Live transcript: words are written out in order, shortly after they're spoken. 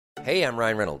Hey, I'm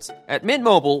Ryan Reynolds. At Mint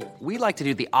Mobile, we like to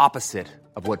do the opposite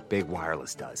of what Big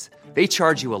Wireless does. They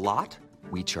charge you a lot,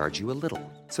 we charge you a little.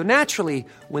 So naturally,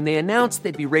 when they announced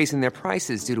they'd be raising their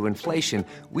prices due to inflation,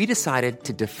 we decided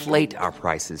to deflate our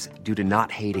prices due to not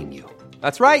hating you.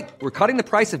 That's right. We're cutting the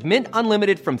price of Mint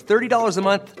Unlimited from $30 a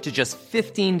month to just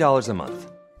 $15 a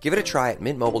month. Give it a try at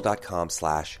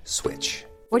mintmobile.com/switch.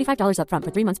 $45 up front for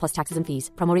 3 months plus taxes and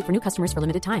fees. Promo rate for new customers for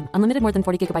limited time. Unlimited more than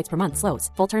 40 gigabytes per month. Slows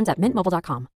full terms at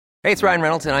mintmobile.com. Hey, it's Ryan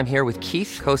Reynolds, and I'm here with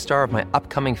Keith, co-star of my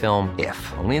upcoming film, If,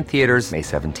 only in theaters May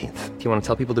 17th. Do you want to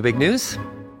tell people the big news?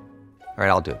 All right,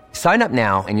 I'll do it. Sign up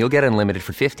now and you'll get unlimited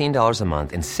for $15 a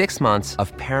month and 6 months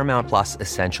of Paramount Plus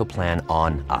Essential Plan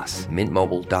on us.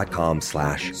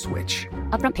 mintmobile.com/switch.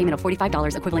 Upfront payment of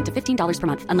 $45 equivalent to $15 per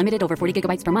month. Unlimited over 40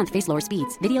 gigabytes per month. Face lower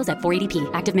speeds. Videos at 480p.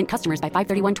 Active Mint customers by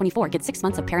 531.24 get 6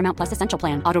 months of Paramount Plus Essential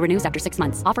Plan. Auto renews after 6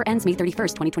 months. Offer ends May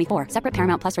 31st, 2024. Separate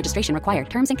Paramount Plus registration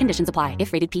required. Terms and conditions apply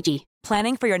if rated PG.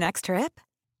 Planning for your next trip?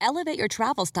 Elevate your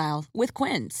travel style with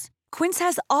Quince. Quince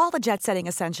has all the jet-setting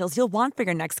essentials you'll want for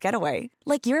your next getaway,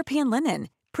 like European linen,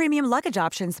 premium luggage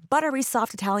options, buttery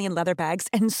soft Italian leather bags,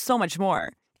 and so much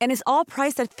more. And is all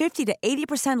priced at 50 to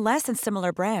 80% less than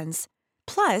similar brands.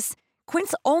 Plus,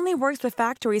 Quince only works with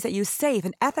factories that use safe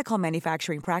and ethical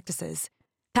manufacturing practices.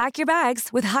 Pack your bags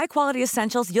with high-quality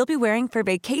essentials you'll be wearing for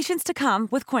vacations to come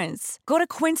with Quince. Go to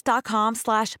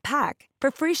quince.com/pack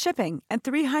for free shipping and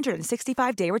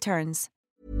 365-day returns.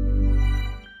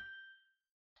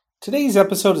 Today's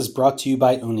episode is brought to you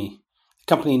by Ooni, a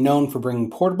company known for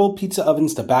bringing portable pizza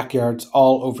ovens to backyards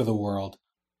all over the world.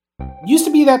 It used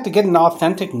to be that to get an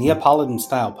authentic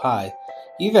Neapolitan-style pie,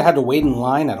 you either had to wait in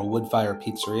line at a wood-fire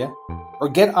pizzeria or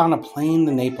get on a plane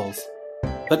to Naples.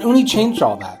 But Ooni changed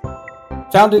all that.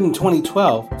 Founded in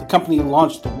 2012, the company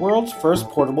launched the world's first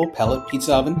portable pellet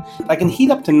pizza oven that can heat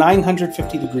up to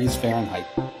 950 degrees Fahrenheit,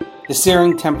 the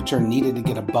searing temperature needed to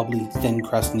get a bubbly,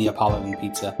 thin-crust Neapolitan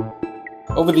pizza.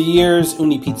 Over the years,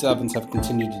 Ooni pizza ovens have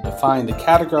continued to define the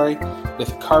category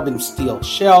with carbon steel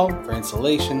shell for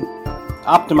insulation,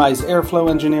 optimized airflow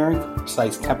engineering for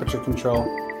precise temperature control,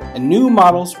 and new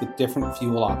models with different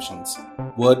fuel options,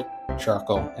 wood,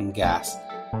 charcoal, and gas,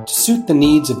 to suit the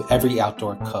needs of every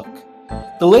outdoor cook.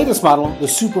 The latest model, the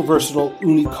super versatile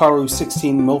Ooni Karu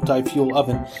 16 multi-fuel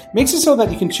oven, makes it so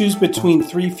that you can choose between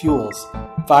 3 fuels,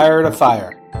 fire to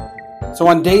fire. So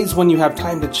on days when you have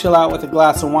time to chill out with a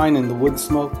glass of wine in the wood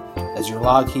smoke as your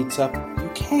log heats up, you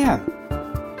can.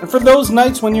 And for those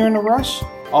nights when you're in a rush,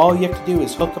 all you have to do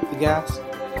is hook up the gas,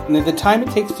 and in the time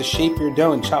it takes to shape your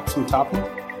dough and chop some topping,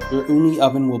 your Ooni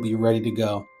oven will be ready to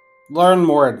go. Learn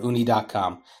more at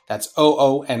Ooni.com. That's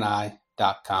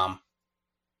OONI.com.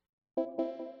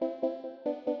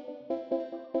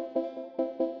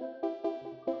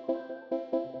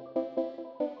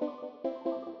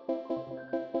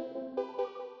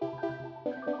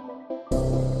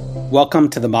 Welcome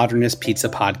to the Modernist Pizza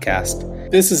Podcast.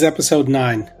 This is episode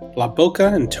 9, La Boca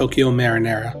and Tokyo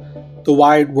Marinara, the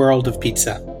wide world of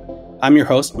pizza. I'm your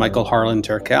host, Michael Harlan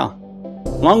Turkel.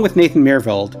 Along with Nathan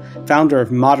Myhrvold, founder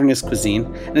of Modernist Cuisine,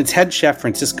 and its head chef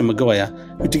Francisco Migoya,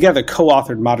 who together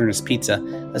co-authored Modernist Pizza,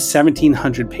 a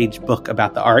 1,700-page book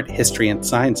about the art, history, and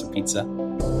science of pizza.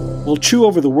 We'll chew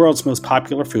over the world's most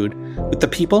popular food with the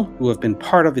people who have been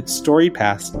part of its storied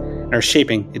past and are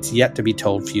shaping its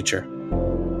yet-to-be-told future.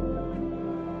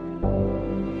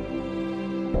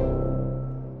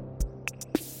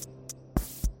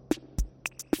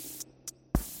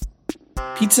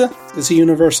 Pizza is a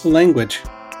universal language,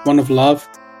 one of love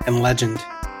and legend.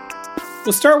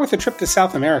 We'll start with a trip to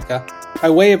South America by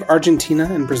way of Argentina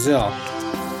and Brazil.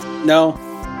 No,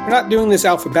 we're not doing this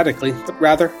alphabetically, but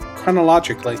rather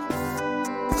chronologically.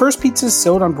 The first pizzas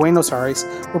sold on Buenos Aires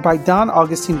were by Don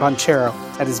Agustin Banchero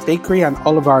at his bakery on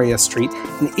Olivaria Street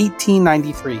in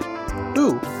 1893,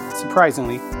 who,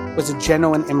 surprisingly, was a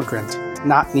Genoan immigrant,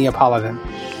 not Neapolitan.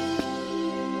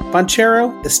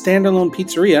 Banchero, a standalone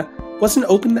pizzeria, wasn't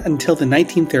opened until the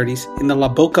 1930s in the La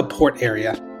Boca port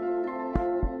area.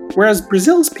 Whereas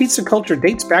Brazil's pizza culture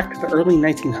dates back to the early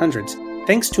 1900s,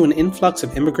 thanks to an influx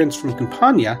of immigrants from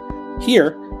Campania,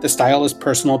 here the style is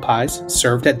personal pies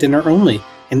served at dinner only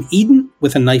and eaten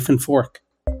with a knife and fork.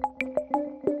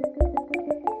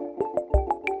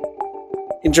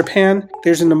 In Japan,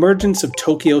 there's an emergence of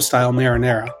Tokyo-style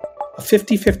marinara, a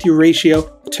 50-50 ratio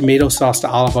of tomato sauce to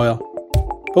olive oil.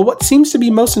 But what seems to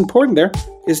be most important there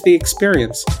is the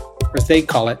experience, or as they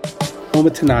call it,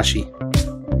 omotenashi.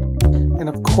 And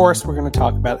of course we're going to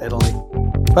talk about Italy.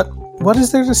 But what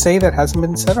is there to say that hasn't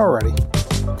been said already?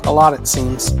 A lot, it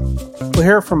seems. We'll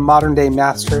hear from modern-day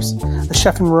masters, a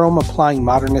chef in Rome applying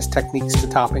modernist techniques to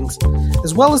toppings,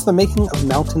 as well as the making of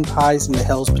mountain pies in the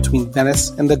hills between Venice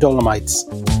and the Dolomites.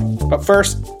 But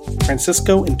first,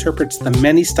 Francisco interprets the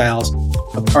many styles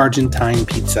of Argentine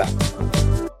pizza.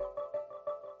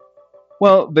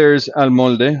 Well, there's al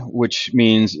molde, which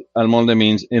means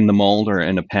in the mold or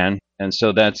in a pan. And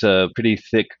so that's a pretty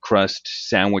thick crust,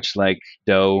 sandwich-like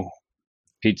dough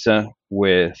pizza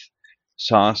with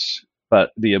sauce, but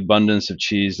the abundance of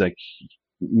cheese, like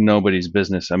nobody's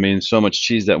business. I mean, so much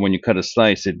cheese that when you cut a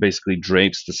slice, it basically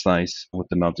drapes the slice with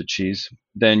the melted cheese.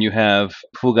 Then you have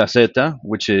fugaceta,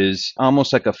 which is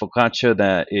almost like a focaccia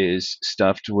that is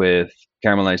stuffed with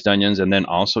caramelized onions and then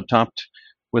also topped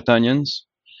with onions.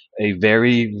 A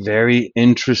very, very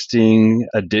interesting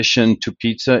addition to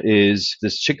pizza is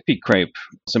this chickpea crepe.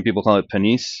 Some people call it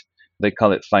panisse. They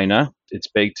call it faina. It's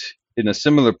baked in a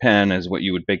similar pan as what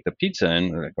you would bake the pizza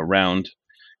in, like a round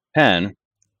pan.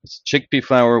 It's chickpea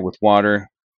flour with water,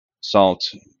 salt,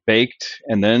 baked,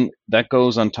 and then that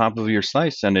goes on top of your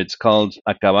slice, and it's called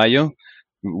a caballo,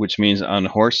 which means on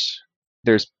horse.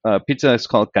 There's pizza that's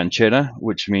called canchera,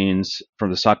 which means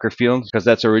from the soccer field, because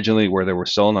that's originally where they were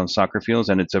sold, on soccer fields.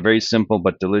 And it's a very simple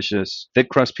but delicious thick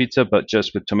crust pizza, but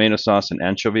just with tomato sauce and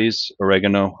anchovies,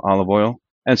 oregano, olive oil.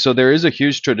 And so there is a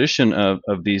huge tradition of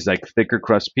these like thicker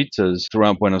crust pizzas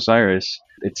throughout Buenos Aires.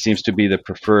 It seems to be the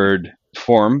preferred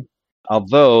form,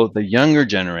 although the younger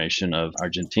generation of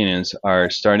Argentinians are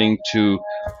starting to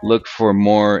look for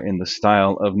more in the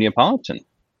style of Neapolitan.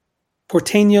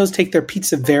 Porteños take their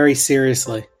pizza very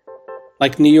seriously.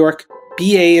 Like New York,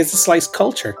 BA is a slice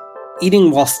culture,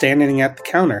 eating while standing at the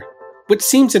counter, which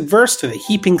seems adverse to the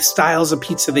heaping styles of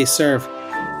pizza they serve.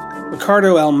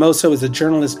 Ricardo El Mozo is a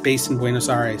journalist based in Buenos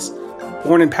Aires.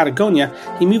 Born in Patagonia,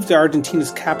 he moved to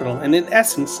Argentina's capital and, in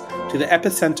essence, to the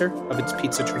epicenter of its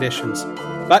pizza traditions.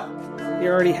 But he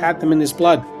already had them in his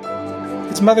blood.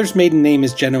 His mother's maiden name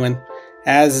is genuine,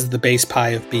 as is the base pie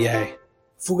of BA.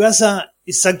 Fugaza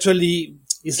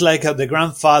is like the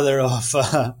grandfather of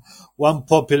one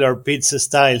popular pizza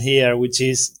style here, which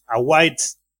is a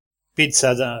white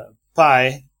pizza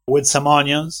pie with some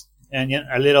onions and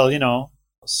a little,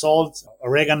 salt,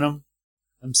 oregano,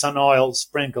 and some oil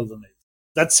sprinkled on it.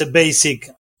 That's a basic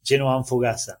genuine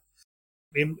fugaza.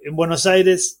 In Buenos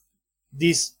Aires,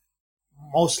 this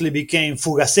mostly became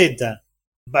fugaceta,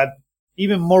 but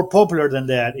even more popular than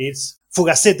that, it's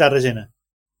fugaceta rellena,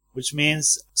 which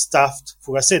means stuffed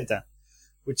fugaceta,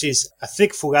 which is a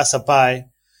thick fugaza pie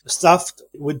stuffed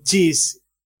with cheese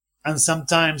and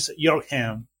sometimes York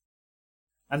ham.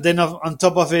 And then on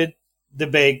top of it, the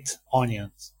baked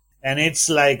onions. And it's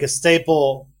like a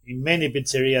staple in many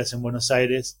pizzerias in Buenos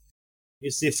Aires.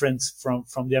 It's different from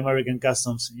the American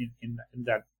customs in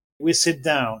that. We sit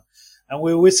down, and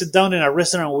we sit down in a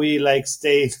restaurant, we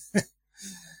stay,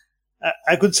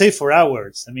 I could say for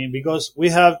hours. I mean, because we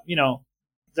have,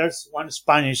 there's one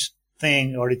Spanish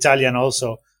thing, or Italian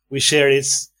also, we share.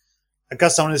 It's a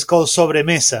custom is called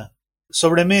sobremesa.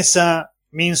 Sobremesa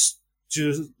means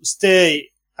to stay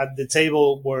at the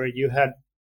table where you had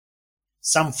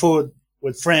some food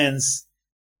with friends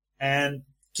and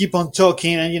keep on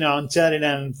talking and, chatting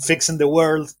and fixing the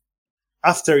world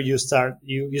after you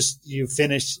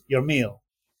finish your meal.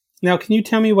 Now, can you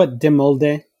tell me what de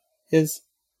molde is?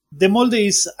 De molde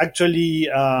is actually,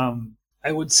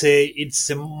 I would say it's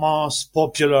the most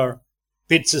popular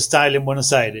pizza style in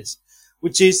Buenos Aires,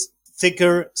 which is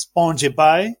thicker, spongy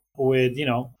pie with,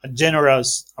 a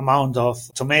generous amount of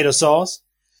tomato sauce.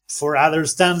 For other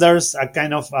standards, a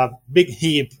kind of a big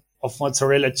heap of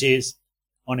mozzarella cheese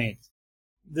on it.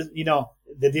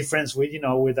 The difference with,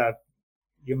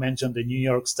 you mentioned the New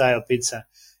York style pizza.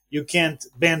 You can't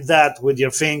bend that with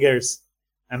your fingers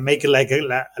and make it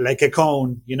like a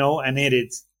cone, and eat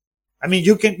it. I mean,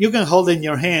 you can hold it in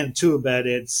your hand too, but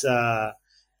it's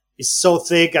so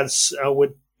thick as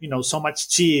with so much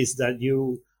cheese that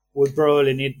you would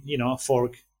probably need a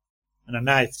fork and a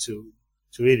knife to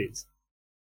eat it.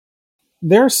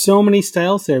 There are so many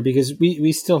styles there because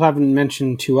we still haven't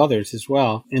mentioned two others as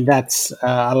well, and that's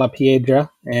a la piedra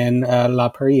and la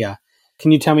parrilla.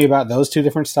 Can you tell me about those two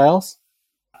different styles?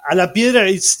 A la piedra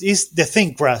is the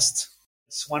thin crust.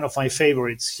 It's one of my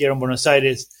favorites here in Buenos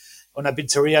Aires on a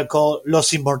pizzeria called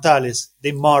Los Inmortales, the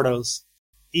Immortals.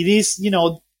 It is,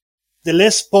 the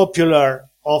less popular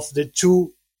of the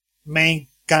two main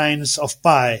kinds of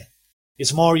pie.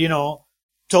 It's more,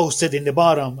 toasted in the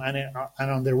bottom and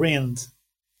on the rind,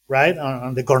 right?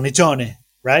 On the cornicione,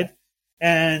 right?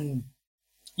 And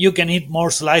you can eat more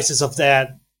slices of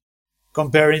that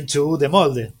comparing to the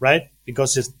molde, right?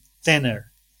 Because it's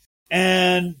thinner.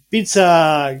 And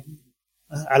pizza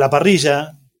a la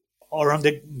parrilla or on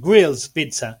the grills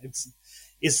pizza.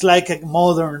 It's like a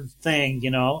modern thing,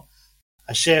 you know.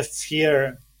 A chef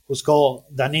here who's called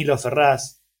Danilo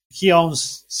Ferraz. He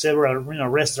owns several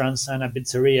restaurants and a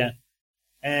pizzeria,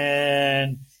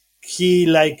 and he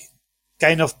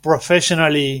kind of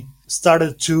professionally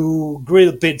started to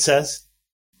grill pizzas,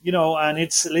 and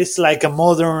it's like a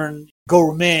modern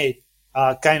gourmet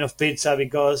kind of pizza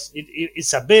because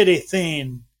it's a very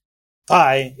thin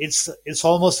pie. It's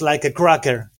almost like a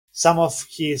cracker. Some of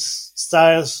his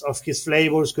styles, of his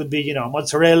flavors could be,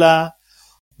 mozzarella,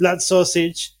 blood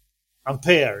sausage, and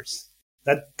pears.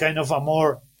 That kind of a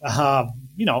more,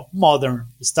 modern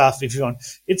stuff, if you want.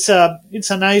 It's a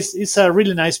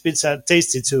really nice pizza,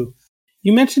 tasty too.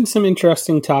 You mentioned some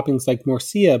interesting toppings like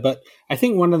morcilla, but I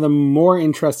think one of the more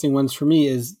interesting ones for me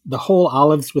is the whole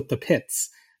olives with the pits.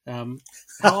 How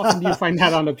often do you find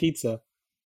that on a pizza?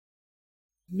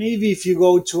 Maybe if you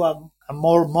go to a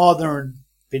more modern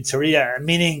pizzeria,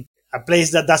 meaning a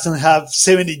place that doesn't have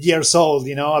 70 years old,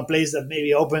 a place that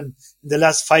maybe opened in the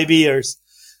last 5 years,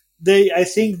 I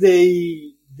think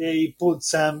they put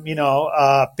some,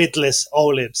 pitless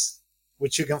olives,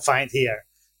 which you can find here.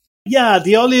 Yeah,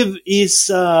 the olive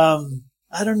is,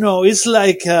 I don't know, it's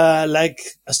like a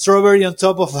strawberry on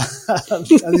top of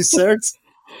a dessert.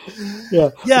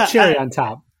 Yeah, cherry on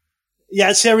top.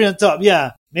 Yeah, cherry on top,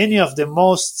 yeah. Many of the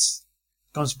most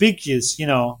conspicuous,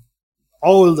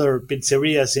 older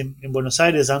pizzerias in Buenos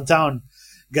Aires downtown,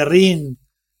 Guerrín,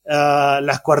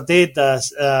 Las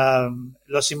Cuartetas,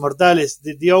 Los Inmortales,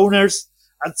 the owners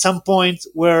at some point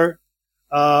were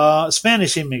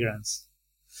Spanish immigrants.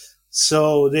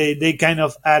 So they kind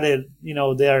of added,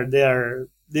 their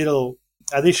little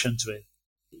addition to it.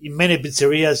 In many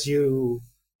pizzerias,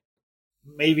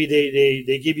 maybe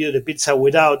they give you the pizza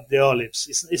without the olives.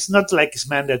 It's not like it's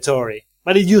mandatory,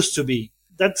 but it used to be.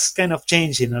 That's kind of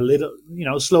changing a little,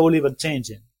 slowly but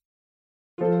changing.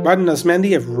 Martin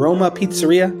Osmendi of Roma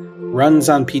Pizzeria runs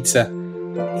on pizza.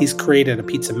 He's created a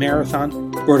pizza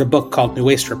marathon, wrote a book called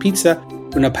Nuestra Pizza,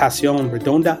 Una Pasión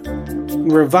Redonda,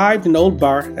 and revived an old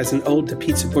bar as an ode to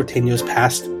Pizza Porteño's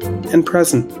past and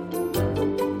present.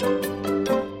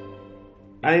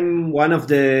 I'm one of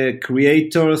the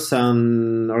creators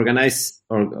and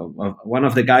one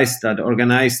of the guys that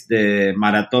organized the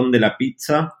Maratón de la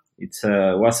Pizza. It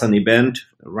was an event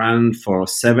run for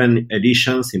 7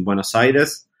 editions in Buenos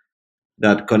Aires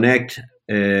that connect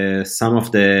some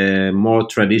of the more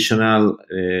traditional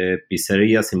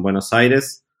pizzerias in Buenos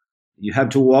Aires. You have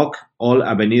to walk all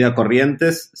Avenida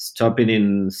Corrientes, stopping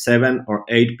in 7 or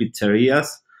 8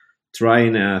 pizzerias,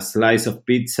 trying a slice of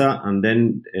pizza, and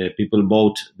then people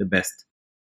vote the best.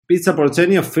 Pizza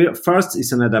Porteño first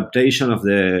is an adaptation of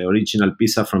the original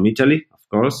pizza from Italy, of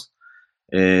course.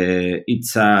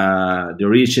 It's the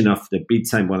origin of the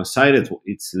pizza in Buenos Aires.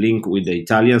 It's linked with the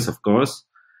Italians, of course.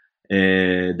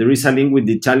 There is a link with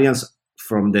the Italians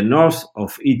from the north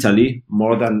of Italy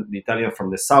more than the Italian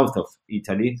from the south of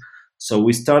Italy. So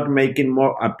we start making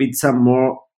a pizza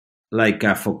more like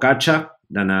a focaccia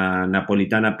than a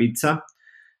Napolitana pizza.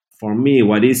 For me,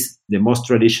 what is the most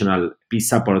traditional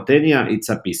pizza porteña? It's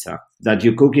a pizza that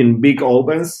you cook in big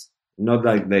ovens, not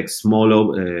like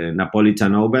small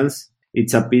Napolitan ovens.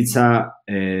 It's a pizza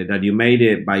that you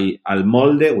made by al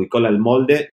molde. We call al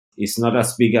molde. It's not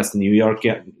as big as New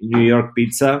York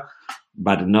pizza,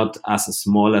 but not as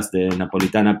small as the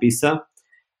Napolitana pizza.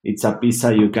 It's a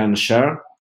pizza you can share.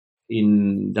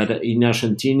 In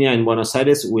Argentina, in Buenos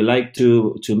Aires, we like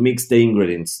to mix the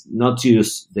ingredients, not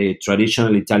use the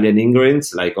traditional Italian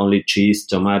ingredients like only cheese,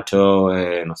 tomato,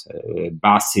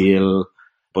 basil,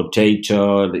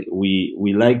 potato.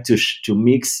 We like to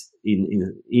mix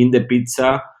in the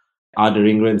pizza other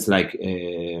ingredients like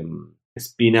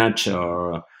spinach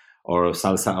or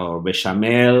salsa or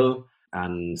bechamel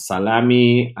and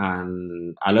salami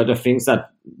and a lot of things that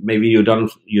maybe you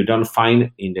don't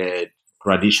find in the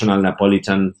traditional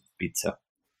Napolitan pizza.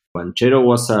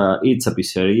 Banchero it's a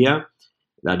pizzeria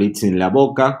that it's in La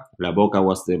Boca. La Boca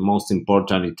was the most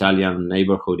important Italian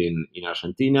neighborhood in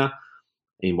Argentina,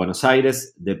 in Buenos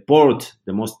Aires. The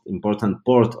most important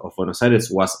port of Buenos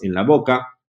Aires was in La Boca,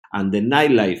 and the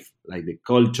nightlife, like the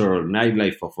cultural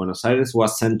nightlife of Buenos Aires,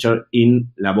 was centered in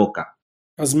La Boca.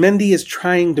 Osmendi is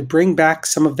trying to bring back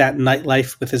some of that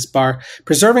nightlife with his bar,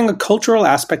 preserving a cultural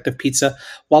aspect of pizza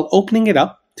while opening it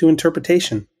up to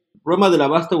interpretation. Roma del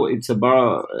Abasto, it's a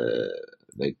bar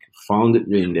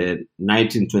founded in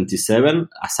 1927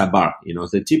 as a bar.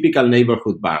 It's the typical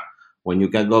neighborhood bar when you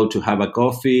can go to have a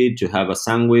coffee, to have a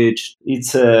sandwich.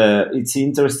 It's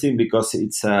interesting because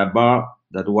it's a bar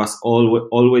that was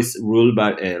always ruled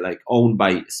by owned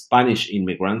by Spanish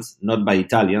immigrants, not by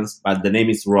Italians, but the name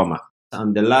is Roma.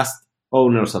 And the last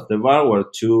owners of the bar were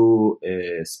two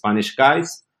Spanish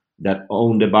guys that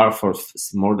owned the bar for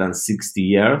more than 60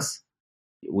 years.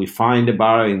 We found the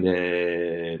bar in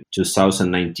the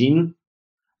 2019,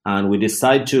 and we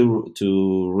decided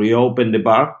to reopen the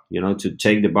bar, to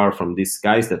take the bar from these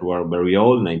guys that were very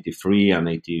old, 93 and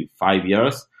 85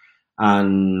 years,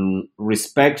 and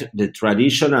respect the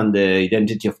tradition and the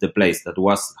identity of the place that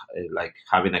was like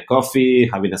having a coffee,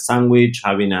 having a sandwich,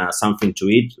 having something to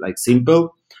eat, like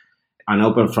simple, and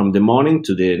open from the morning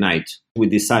to the night. We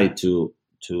decided to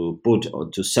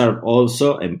serve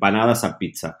also empanadas and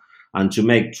pizza, and to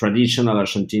make traditional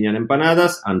Argentinian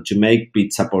empanadas and to make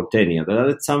pizza porteña.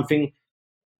 That's something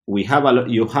we have.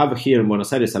 You have here in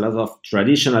Buenos Aires a lot of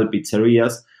traditional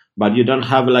pizzerias, but you don't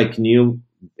have like new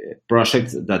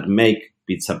projects that make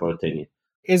pizza porteña.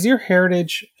 Is your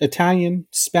heritage Italian,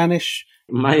 Spanish?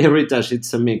 My heritage,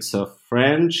 it's a mix of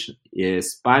French,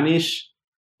 Spanish,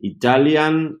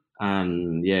 Italian,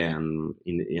 and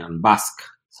Basque.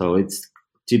 So it's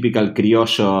typical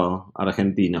criollo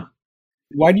Argentino.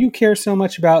 Why do you care so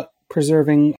much about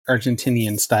preserving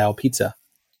Argentinian-style pizza?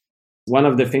 One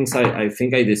of the things I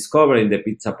think I discovered in the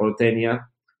pizza porteña,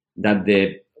 that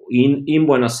in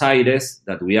Buenos Aires,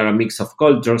 that we are a mix of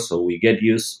cultures, so we get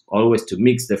used always to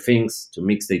mix the things, to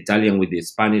mix the Italian with the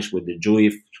Spanish, with the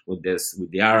Jewish, with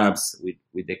the Arabs,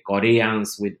 with the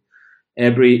Koreans, with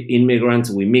every immigrant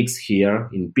we mix here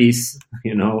in peace,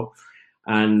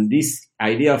 And this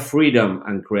idea of freedom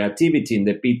and creativity in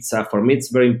the pizza, for me, it's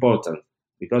very important.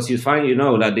 Because you find,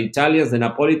 that the Italians, the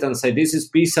Napolitans say, this is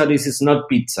pizza, this is not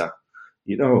pizza.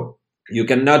 You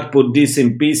cannot put this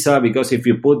in pizza, because if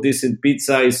you put this in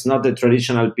pizza, it's not a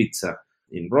traditional pizza.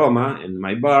 In Roma, in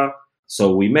my bar,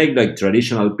 so we make like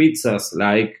traditional pizzas,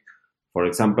 like, for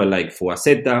example, like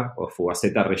fugaceta or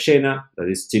fugaceta rellena, that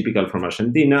is typical from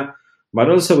Argentina. But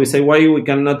also we say, why we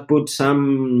cannot put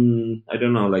some,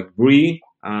 like brie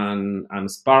and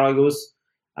asparagus,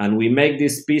 and we make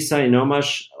this pizza in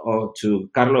homage to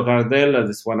Carlos Gardel, that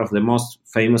is one of the most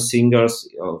famous singers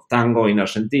of tango in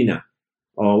Argentina.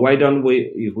 Or why don't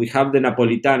we, if we have the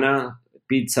Napolitana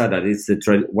pizza, that is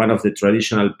one of the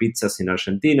traditional pizzas in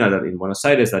Argentina, that in Buenos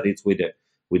Aires, that is with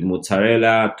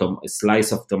mozzarella, a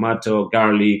slice of tomato,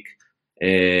 garlic.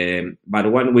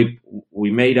 But when we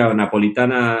made a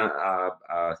Napolitana,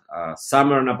 a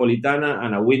summer Napolitana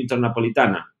and a winter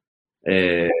Napolitana.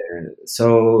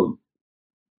 So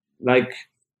like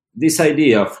this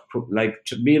idea of like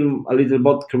being a little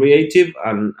bit creative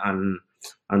and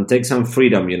take some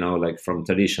freedom, like from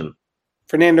tradition.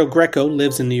 Fernando Greco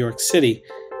lives in New York City,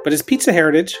 but his pizza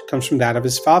heritage comes from that of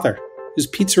his father, whose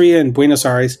pizzeria in Buenos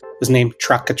Aires was named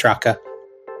Traca Traca.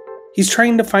 He's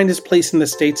trying to find his place in the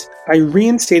States by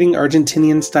reinstating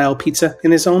Argentinian-style pizza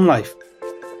in his own life.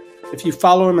 If you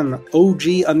follow him on the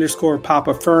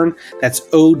OG_Papa Fern, that's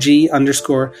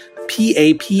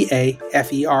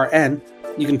OG_PAPAFERN,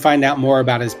 you can find out more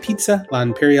about his Pizza La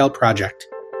Imperial project.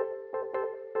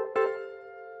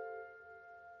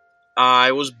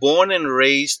 I was born and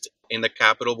raised in the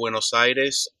capital, Buenos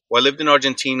Aires. Well, I lived in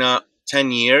Argentina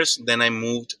 10 years. Then I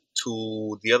moved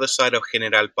to the other side of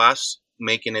General Paz,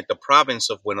 making it the province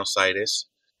of Buenos Aires.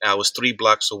 I was 3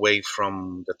 blocks away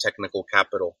from the technical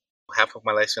capital. Half of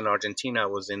my life in Argentina, I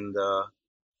was in the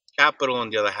capital,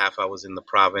 and the other half I was in the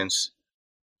province.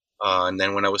 And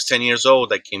then when I was 10 years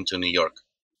old, I came to New York.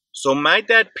 So my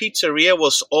dad's pizzeria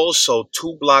was also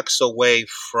 2 blocks away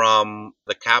from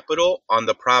the capital on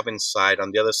the province side,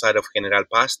 on the other side of General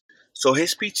Paz. So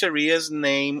his pizzeria's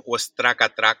name was Traca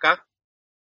Traca.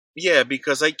 Yeah,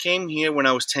 because I came here when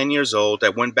I was 10 years old. I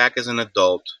went back as an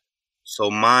adult. So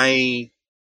my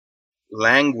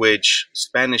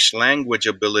Spanish language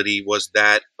ability was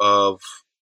that of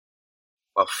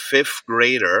a 5th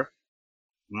grader,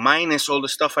 minus all the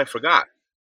stuff I forgot.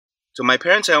 To my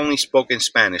parents, I only spoke in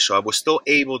Spanish, so I was still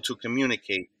able to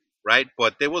communicate, right?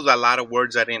 But there was a lot of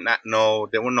words I did not know.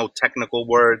 There were no technical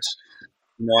words.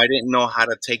 I didn't know how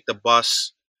to take the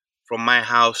bus from my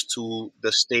house to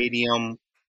the stadium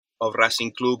of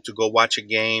Racing Club to go watch a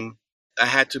game. I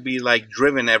had to be like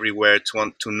driven everywhere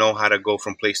to know how to go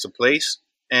from place to place.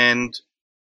 And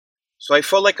so I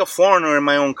felt like a foreigner in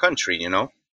my own country,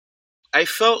 I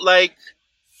felt like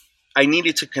I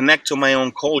needed to connect to my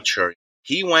own culture.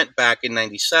 He went back in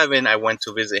 97. I went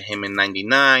to visit him in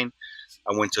 99.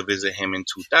 I went to visit him in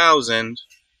 2000.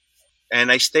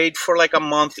 And I stayed for like a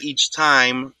month each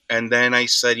time. And then I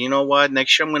said, you know what?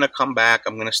 Next year I'm going to come back.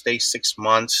 I'm going to stay 6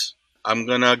 months. I'm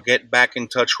going to get back in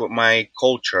touch with my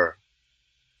culture.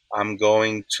 I'm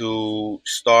going to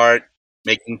start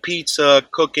making pizza,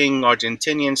 cooking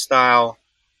Argentinian style,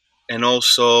 and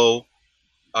also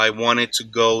I wanted to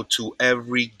go to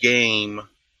every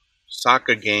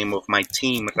soccer game of my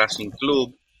team, Racing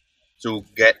Club, to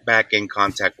get back in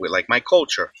contact with like my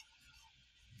culture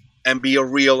and be a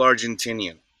real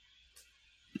Argentinian.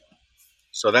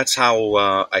 So that's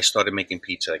how I started making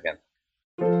pizza again.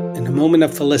 In a moment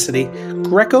of felicity,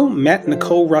 Greco met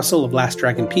Nicole Russell of Last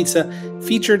Dragon Pizza,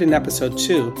 featured in episode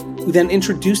 2, who then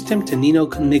introduced him to Nino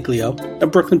Coniglio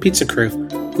of Brooklyn Pizza Crew,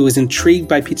 who is intrigued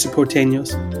by pizza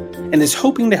porteños and is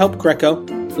hoping to help Greco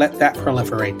let that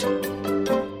proliferate.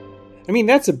 I mean,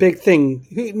 that's a big thing.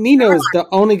 Nino is the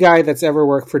only guy that's ever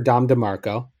worked for Dom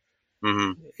DeMarco.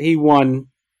 Mm-hmm. He won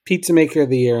Pizza Maker of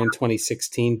the Year in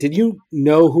 2016. Did you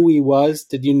know who he was?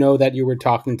 Did you know that you were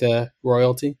talking to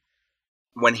royalty?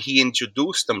 When he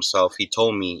introduced himself, he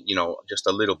told me, just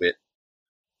a little bit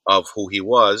of who he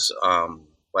was,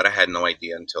 but I had no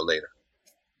idea until later.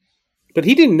 But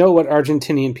he didn't know what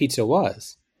Argentinian pizza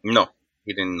was. No,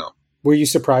 he didn't know. Were you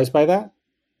surprised by that?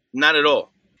 Not at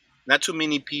all. Not too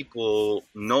many people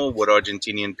know what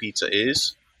Argentinian pizza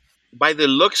is. By the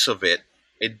looks of it,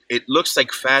 it looks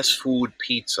like fast food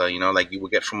pizza, like you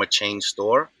would get from a chain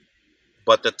store.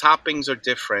 But the toppings are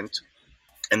different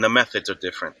and the methods are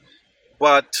different.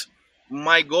 But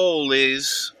my goal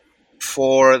is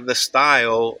for the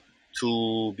style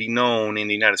to be known in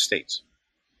the United States.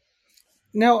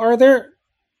 Now, are there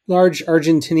large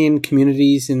Argentinian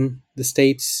communities in the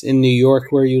States, in New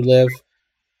York, where you live?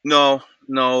 No.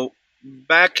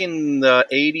 Back in the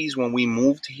 80s when we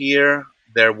moved here,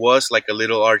 there was like a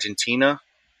little Argentina,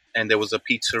 and there was a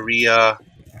pizzeria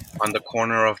on the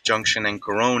corner of Junction and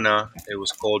Corona. It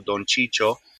was called Don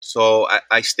Chicho. So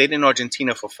I stayed in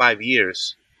Argentina for 5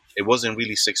 years. It wasn't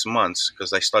really 6 months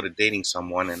because I started dating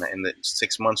someone, and the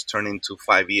 6 months turned into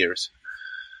 5 years.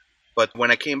 But when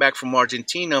I came back from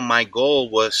Argentina, my goal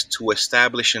was to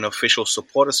establish an official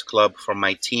supporters club for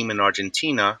my team in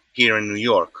Argentina here in New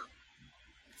York.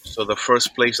 So the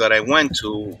first place that I went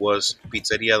to was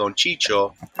Pizzeria Don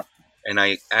Chicho, and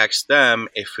I asked them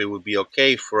if it would be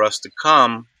okay for us to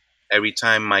come every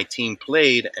time my team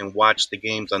played and watch the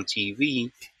games on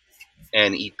TV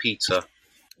and eat pizza.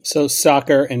 So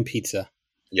soccer and pizza.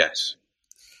 Yes.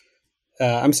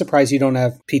 I'm surprised you don't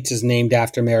have pizzas named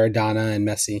after Maradona and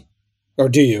Messi. Or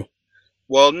do you?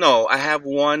 Well, no. I have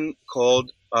one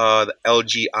called the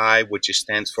LGI, which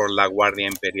stands for La Guardia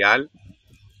Imperial.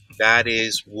 That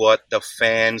is what the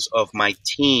fans of my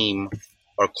team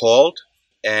are called.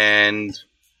 And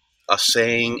a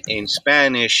saying in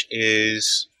Spanish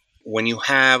is when you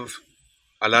have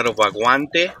a lot of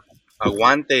aguante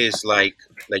is like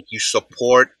you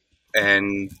support,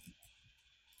 and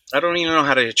I don't even know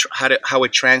how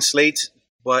it translates,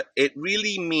 but it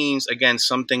really means, again,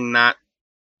 something not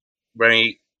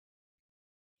very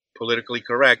politically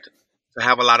correct, to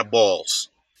have a lot of balls.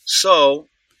 So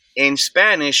in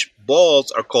Spanish,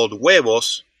 balls are called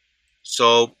huevos.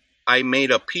 So I made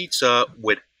a pizza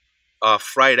with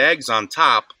fried eggs on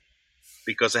top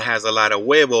because it has a lot of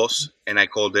huevos, and I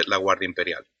called it La Guardia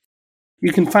Imperial.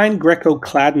 You can find Greco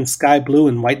clad in sky blue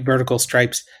and white vertical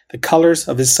stripes, the colors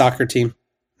of his soccer team,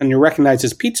 and you recognize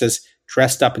his pizzas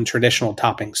dressed up in traditional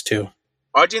toppings too.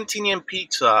 Argentinian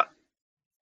pizza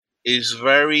is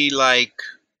very like,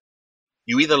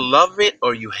 you either love it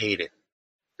or you hate it.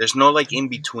 There's no like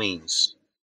in-betweens.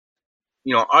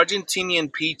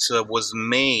 Argentinian pizza was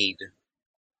made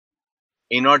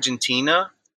in Argentina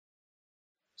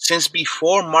since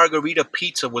before margarita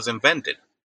pizza was invented.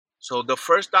 So the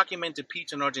first documented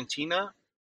pizza in Argentina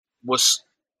was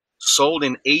sold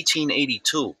in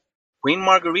 1882. Queen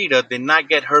Margarita did not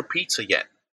get her pizza yet.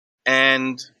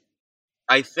 And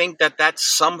I think that that's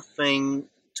something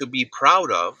to be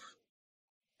proud of.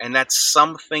 And that's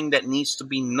something that needs to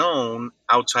be known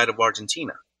outside of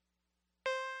Argentina.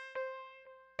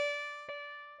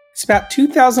 It's about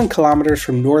 2,000 kilometers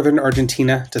from northern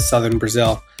Argentina to southern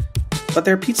Brazil, but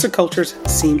their pizza cultures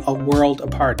seem a world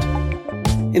apart.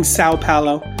 In Sao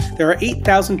Paulo, there are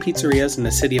 8,000 pizzerias in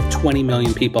a city of 20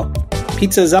 million people.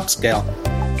 Pizza is upscale.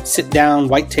 Sit-down,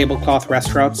 white tablecloth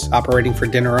restaurants operating for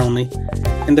dinner only,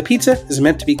 and the pizza is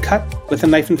meant to be cut with a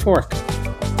knife and fork.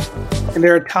 And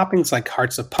there are toppings like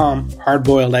hearts of palm,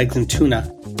 hard-boiled eggs, and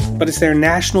tuna, but it's their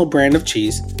national brand of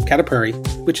cheese, catupiry,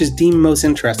 which is deemed most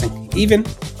interesting, even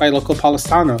by local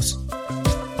Paulistanos.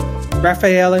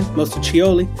 Raffaele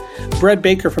Mostaccioli, a bread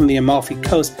baker from the Amalfi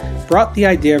Coast, brought the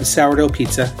idea of sourdough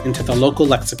pizza into the local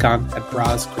lexicon at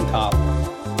Bras Quintal,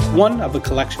 one of a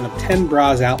collection of 10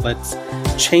 Bras outlets,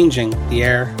 changing the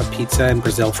air of pizza in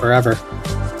Brazil forever.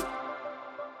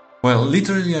 Well,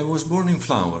 literally, I was born in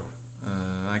flour.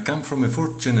 I come from a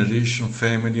fourth-generation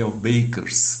family of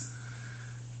bakers.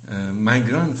 My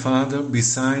grandfather,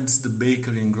 besides the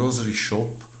bakery and grocery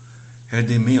shop,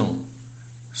 had a mill,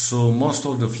 so most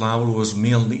of the flour was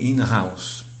milled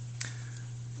in-house.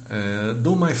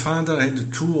 Though my father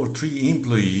had 2 or 3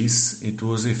 employees, it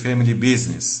was a family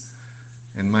business,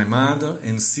 and my mother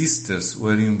and sisters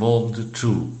were involved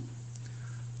too.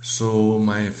 So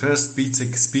my first pizza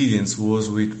experience was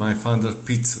with my father's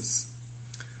pizzas.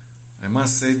 I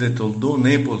must say that although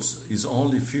Naples is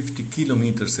only 50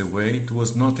 kilometers away, it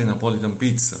was not a Napolitan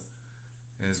pizza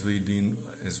as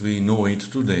we know it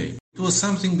today. It was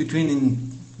something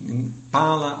between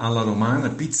impala alla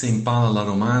romana, pizza impala alla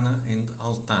romana, and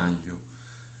al taglio.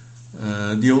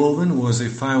 The oven was a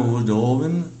firewood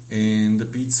oven, and the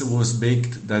pizza was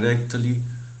baked directly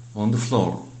on the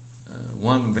floor.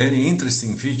 One very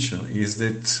interesting feature is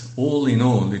that all in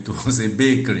all it was a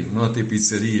bakery, not a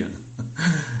pizzeria.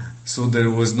 So there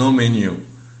was no menu.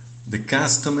 The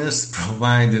customers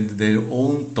provided their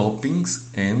own toppings,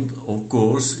 and of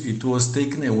course it was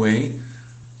taken away.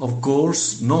 Of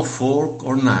course, no fork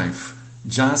or knife,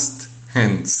 just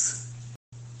hands.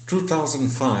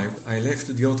 2005, I left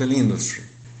the hotel industry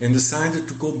and decided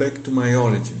to go back to my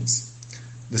origins.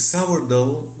 The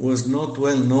sourdough was not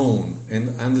well known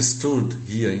and understood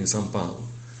here in São Paulo,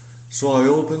 so I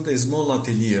opened a small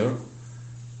atelier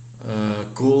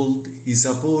called I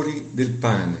Sapori del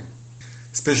Pane,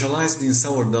 specialized in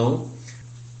sourdough.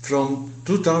 From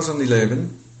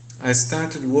 2011, I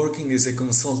started working as a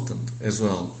consultant as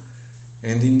well,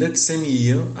 and in that same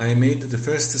year I made the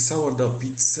first sourdough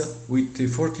pizza with a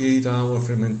 48-hour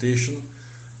fermentation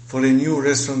for a new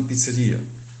restaurant pizzeria.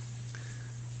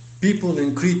 People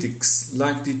and critics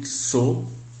liked it so.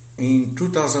 In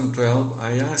 2012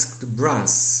 I asked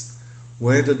Brass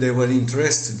whether they were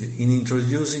interested in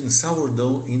introducing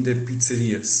sourdough in their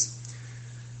pizzerias.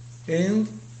 And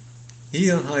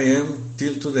here I am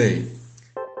till today.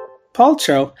 Paul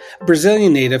Cho, a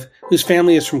Brazilian native whose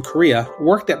family is from Korea,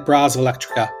 worked at Brás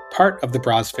Elétrica, part of the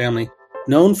Brás family,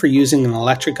 known for using an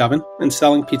electric oven and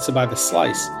selling pizza by the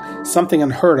slice, something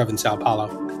unheard of in Sao Paulo.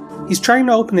 He's trying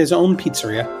to open his own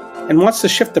pizzeria and wants to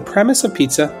shift the premise of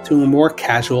pizza to a more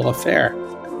casual affair,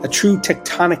 a true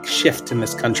tectonic shift in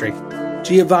this country.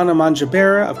 Giovanna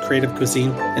Mangiabera of Creative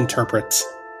Cuisine interprets.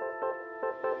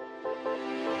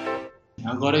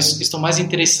 Agora estou mais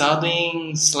interessado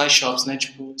em slice shops, né?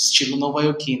 Tipo, estilo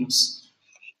nova-iorquinos.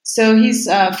 So he's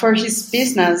for his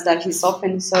business that he's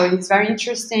opened. So he's very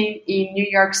interested in New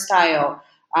York style,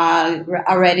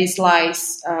 already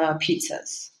sliced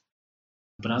pizzas.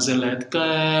 Brás Elétrica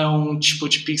é tipo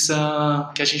de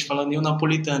pizza que a gente fala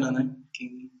neonapolitana, né?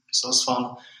 Que pessoas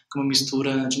falam que é uma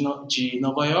mistura de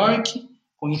Nova York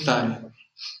com Itália.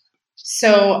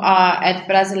 So at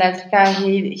Brás Elétrica,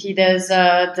 he does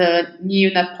the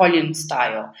new Napoleon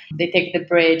style. They take the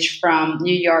bridge from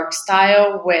New York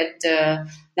style with the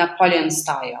Napoleon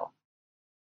style.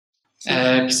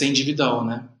 É pizza individual,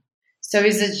 né? So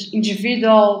it's an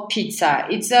individual pizza.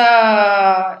 It's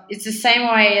the same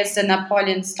way as the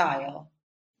Napoleon style,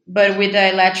 but with the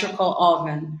electrical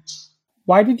oven.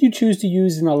 Why did you choose to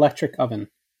use an electric oven?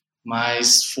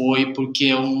 Mas foi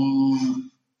porque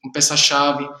é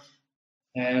peça-chave.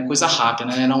 Coisa rápida,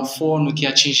 né? Era um forno que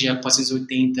atingia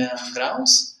 480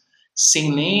 graus,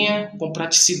 sem lenha, com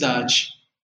praticidade.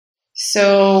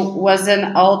 So was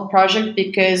an old project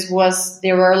because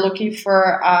they were looking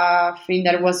for a thing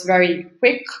that was very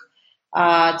quick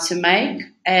to make,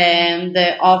 and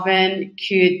the oven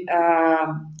could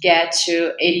get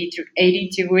to 80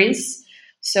 degrees.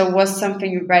 So it was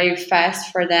something very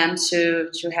fast for them to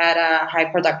have a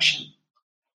high production.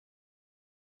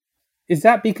 Is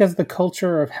that because the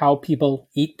culture of how people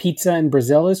eat pizza in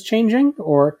Brazil is changing,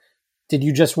 or did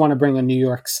you just want to bring a New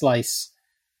York slice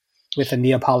with a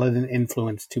Neapolitan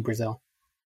influence to Brazil?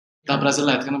 Da Brás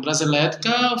Elétrica. Na Brás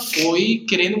Elétrica foi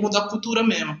querendo mudar a cultura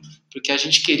mesmo, porque a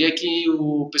gente queria que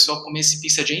o pessoal comesse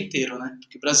pizza o dia inteiro, né?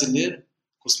 Porque brasileiro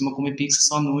costuma comer pizza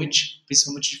só à noite,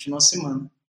 principalmente de final de semana.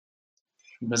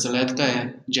 Brás Elétrica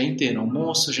é dia inteiro,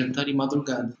 almoço, jantar e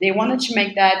madrugada. They wanted to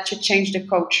make that to change the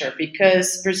culture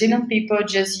because Brazilian people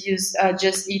just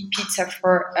eat pizza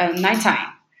for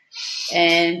nighttime,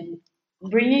 and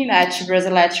bringing that to Brás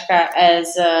Elétrica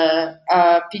as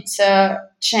a pizza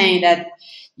chain that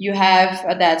you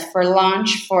have that for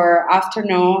lunch, for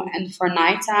afternoon, and for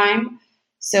nighttime.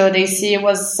 So they see it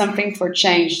was something for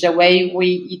change, the way we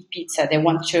eat pizza. They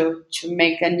want to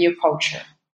make a new culture.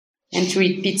 And to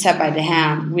eat pizza by the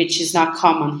hand, which is not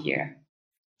common here.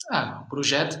 O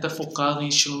projeto está focado em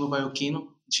estilo nova-iorquino,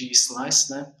 de slice,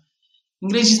 né?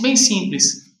 Ingredientes bem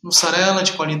simples. mussarela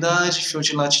de qualidade, fior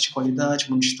de latte de qualidade,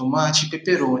 molho de tomate e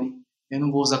pepperoni. Eu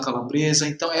não vou usar calabresa,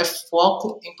 então é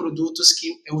foco em produtos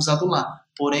que é usado lá,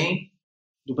 porém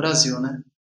do Brasil, né?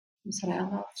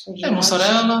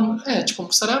 Mussarela,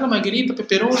 margherita,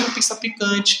 pepperoni, pizza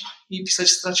picante e pizza de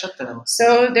stracciatella.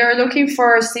 So they're looking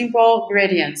for simple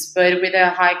ingredients, but with a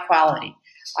high quality.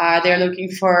 They're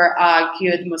looking for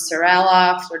good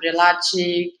mozzarella, flor de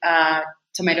latte,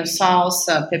 tomato sauce,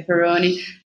 pepperoni.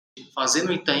 Fazer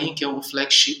no Itaim, que é o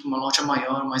flagship, uma loja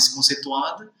maior, mais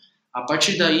conceituada. A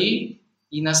partir daí,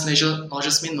 ir nas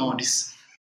lojas menores.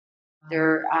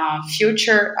 Their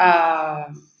future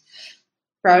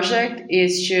project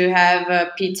is to have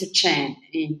a pizza chain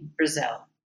in Brazil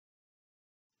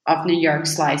of New York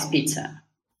slice pizza.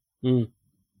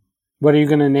 What are you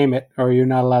going to name it, or you're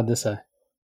not allowed to say?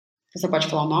 Você pode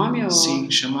falar o nome? Ou... Sim,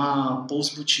 chama Paul's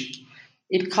Boutique.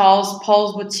 It calls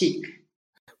Paul's Boutique.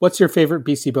 What's your favorite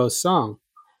Beastie Boys song?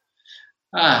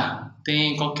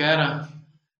 Tem qualquer...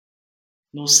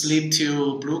 No Sleep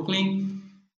Till Brooklyn.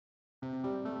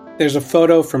 There's a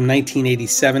photo from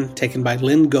 1987 taken by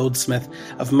Lynn Goldsmith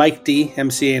of Mike D,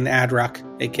 MCA and Ad Rock,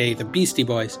 aka the Beastie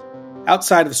Boys,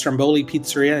 outside of Stromboli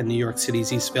Pizzeria in New York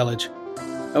City's East Village.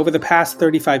 Over the past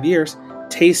 35 years,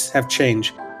 tastes have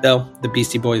changed, though the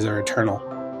Beastie Boys are eternal.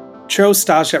 Cho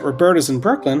stashed at Roberta's in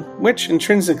Brooklyn, which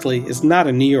intrinsically is not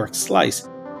a New York slice,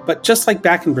 but just like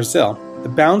back in Brazil, the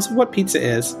bounds of what pizza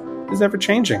is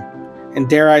ever-changing, and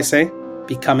dare I say,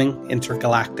 becoming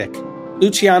intergalactic.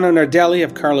 Luciano Nardelli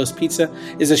of Carlos Pizza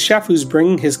is a chef who's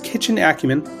bringing his kitchen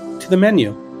acumen to the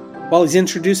menu. While he's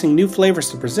introducing new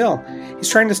flavors to Brazil, he's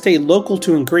trying to stay local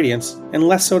to ingredients and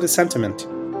less so to sentiment.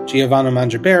 Giovanna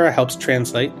Mangiabera helps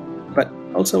translate, but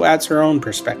also adds her own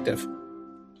perspective.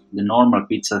 The normal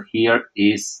pizza here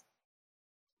is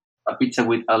a pizza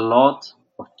with a lot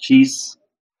of cheese.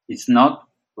 It's not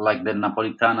like the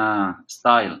Napolitana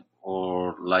style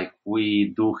or like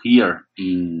we do here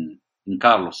in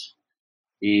Carlos.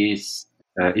 It's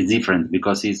different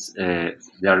because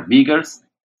they are bigger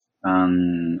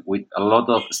and with a lot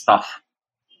of stuff.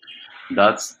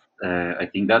 That's I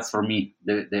think that's for me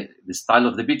the style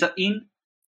of the pizza in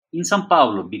São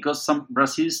Paulo, because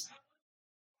Brazil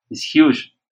is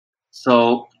huge.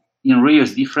 So in Rio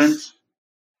is different,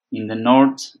 in the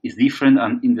north is different,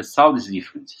 and in the south is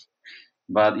different.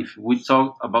 But if we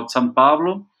talk about São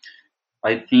Paulo,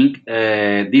 I think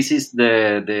this is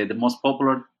the most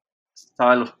popular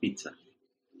style of pizza.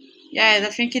 Yeah, I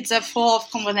think it's a full of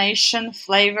combination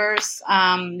flavors.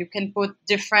 You can put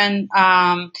different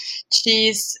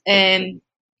cheese and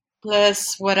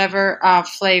plus whatever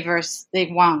flavors they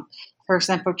want. For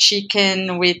example,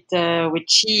 chicken with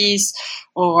cheese,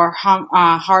 or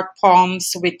hard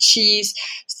palms with cheese.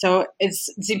 So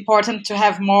it's important to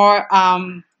have more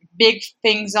big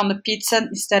things on the pizza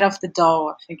instead of the dough.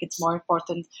 I think it's more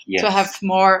important to have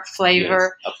more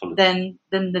flavor than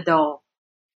the dough.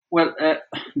 Well,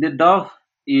 the dough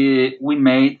we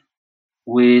made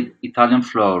with Italian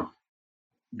flour.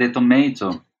 The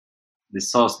tomato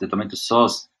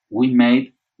sauce, we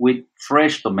made with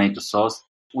fresh tomato sauce.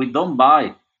 We don't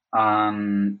buy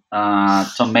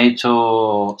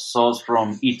tomato sauce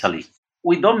from Italy.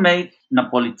 We don't make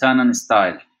Napolitan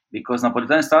style, because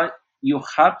Napolitan style you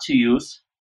have to use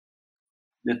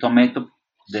the tomato,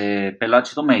 the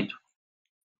Pelaci tomato,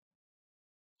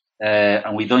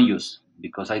 and we don't use,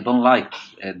 because I don't like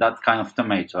that kind of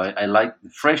tomato. I like the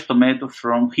fresh tomato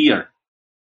from here,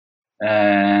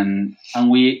 and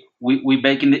we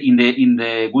bake in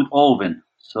the good oven.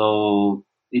 So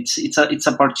it's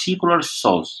a particular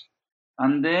sauce.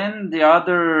 And then the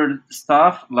other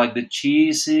stuff like the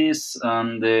cheeses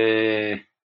and the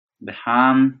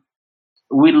ham,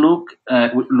 we look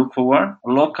for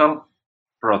local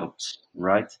products,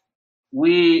 right?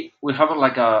 We have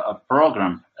like a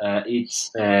program.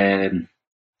 The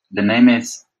name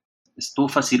is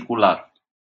Estufa Circular.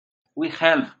 We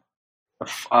help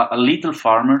a little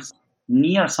farmers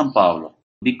near São Paulo,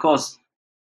 because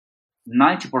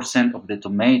 90% of the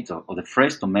tomato, or the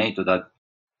fresh tomato, that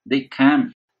they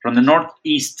come from the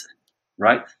northeast,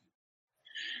 right?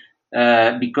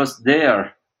 Because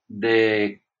there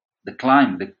the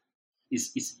climate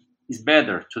is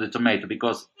better to the tomato,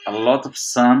 because a lot of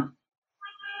sun,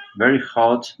 very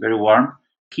hot, very warm.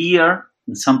 Here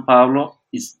in São Paulo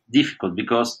is difficult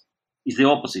because it's the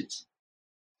opposite.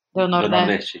 Do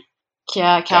Nordeste. Que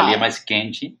ali é mais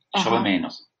quente, chove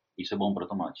menos. Isso é bom para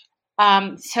tomate.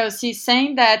 So she's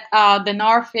saying that the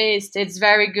Northeast is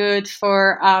very good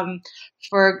for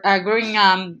growing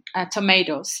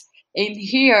tomatoes. In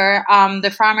here, the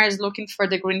farmer is looking for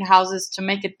the greenhouses to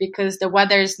make it, because the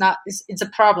weather it's a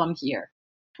problem here.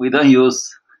 We don't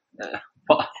use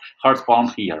hard palm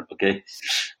here, okay?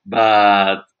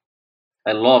 But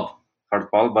I love hard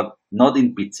palm, but not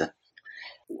in pizza.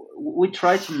 We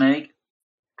try to make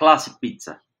classic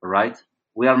pizza, right?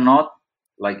 We are not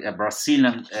like a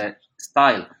Brazilian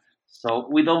style, so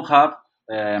we don't have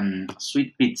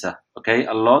sweet pizza, okay?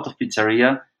 A lot of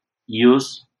pizzeria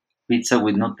use pizza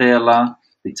with Nutella,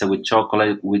 pizza with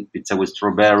chocolate, with pizza with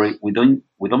strawberry. We don't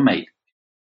make,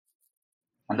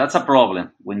 and that's a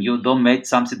problem when you don't make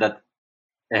something that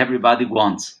everybody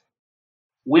wants.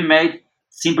 We made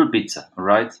simple pizza,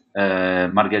 right?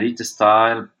 Margherita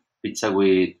style pizza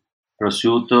with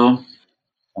prosciutto,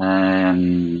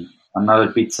 and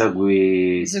another pizza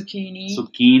with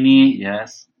zucchini,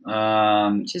 yes.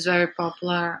 Which is very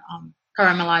popular.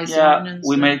 Caramelized onions.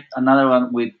 We made another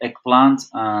one with eggplant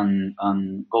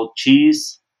and goat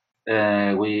cheese.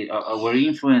 Our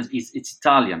influence it's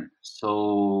Italian.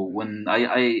 So when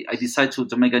I decide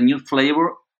to make a new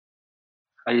flavor,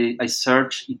 I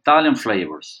search Italian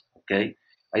flavors. Okay,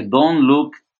 I don't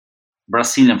look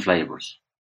Brazilian flavors,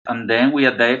 and then we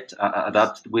adapt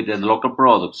with the local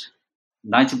products.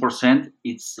 90%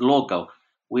 it's local.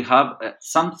 We have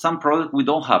some product we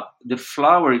don't have. The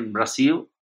flour in Brazil,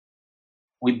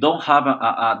 we don't have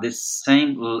the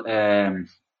same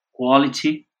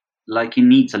quality like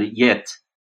in Italy yet.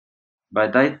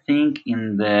 But I think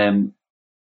in the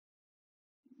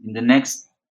next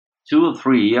 2 or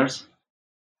 3 years,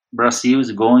 Brazil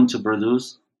is going to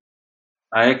produce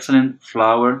an excellent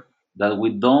flour that we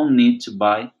don't need to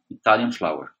buy Italian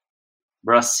flour.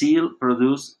 Brazil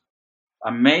produces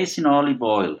amazing olive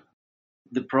oil.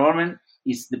 The problem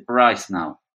is the price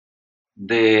now.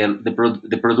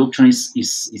 The production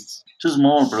is too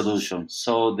small production,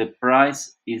 so the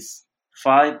price is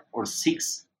 5 or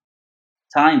 6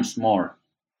 times more,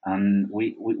 and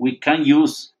we can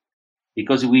use,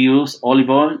 because we use olive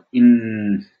oil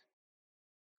in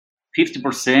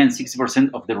 50%,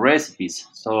 60% of the recipes.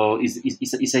 So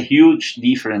it's a huge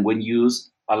difference when you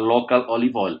use a local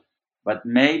olive oil. But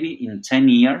maybe in 10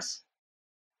 years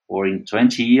or in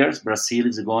 20 years, Brazil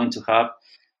is going to have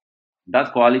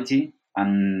that quality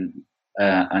and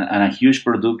a huge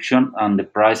production, and the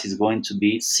price is going to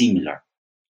be similar.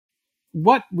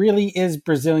 What really is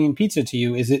Brazilian pizza to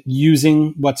you? Is it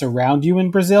using what's around you in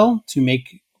Brazil to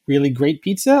make really great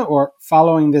pizza, or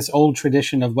following this old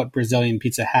tradition of what Brazilian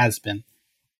pizza has been?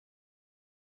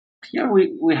 Here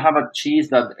we have a cheese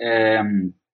that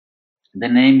the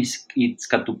name it's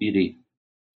catupiry.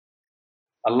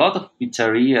 A lot of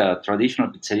traditional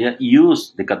pizzeria,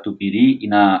 use the catupiry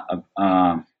in a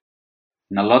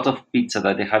lot of pizza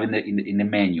that they have in the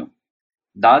menu.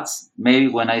 That's maybe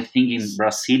when I think in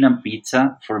Brazilian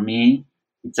pizza, for me,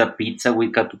 it's a pizza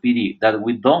with catupiry that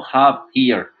we don't have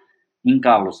here in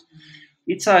Carlos.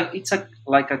 It's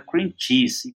like a cream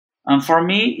cheese, and for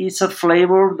me, it's a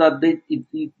flavor that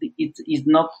it is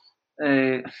not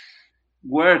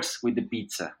works with the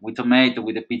pizza, with tomato,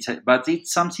 with the pizza. But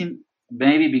it's something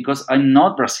maybe because I'm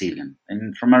not Brazilian.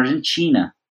 I'm from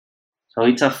Argentina, so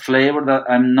it's a flavor that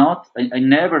I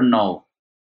never know.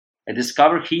 I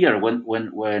discovered here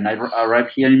when I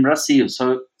arrived here in Brazil.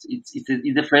 So it's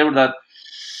the flavor that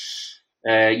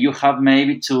you have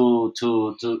maybe to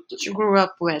grew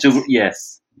up with.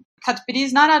 Yes. Catupiry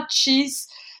is not a cheese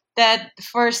that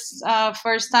first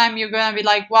time you're gonna be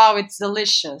like, wow, it's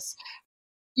delicious.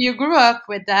 You grew up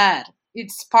with that.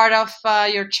 It's part of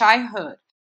your childhood.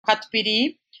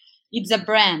 Catupiry, it's a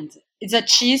brand. It's a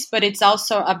cheese, but it's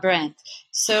also a brand.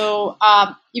 So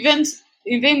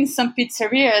even some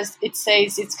pizzerias, it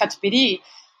says it's catupiry.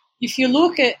 If you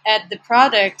look at the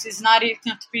product, it's not a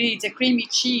catupiry, it's a creamy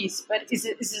cheese, but it's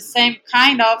the same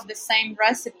kind of the same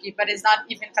recipe, but it's not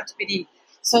even catupiry.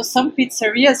 So some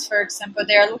pizzerias, for example,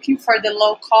 they are looking for the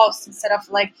low cost instead of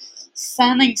like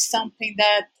selling something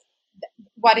that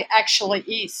what it actually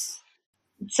is.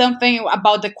 It's something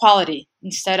about the quality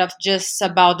instead of just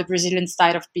about the Brazilian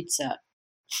style of pizza.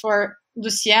 For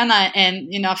Luciana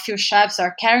and a few chefs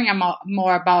are caring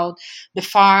more about the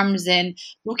farms and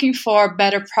looking for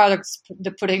better products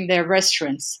to put in their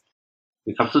restaurants.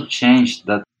 We have to change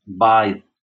that, buy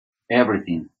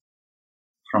everything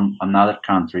from another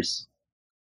countries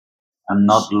and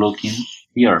not looking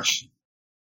here.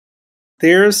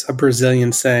 There's a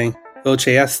Brazilian saying, "Voce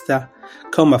esta,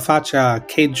 como facha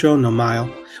queijo no maio,"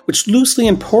 which loosely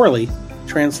and poorly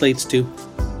translates to,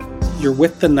 "You're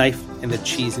with the knife and the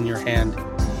cheese in your hand."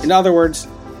 In other words,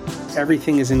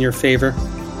 everything is in your favor.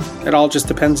 It all just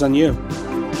depends on you.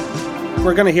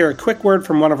 We're going to hear a quick word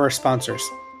from one of our sponsors.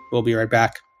 We'll be right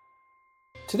back.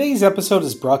 Today's episode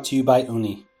is brought to you by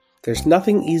Uni. There's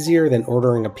nothing easier than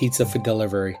ordering a pizza for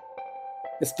delivery.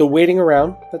 It's the waiting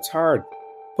around that's hard.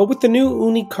 But with the new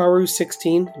Ooni Karu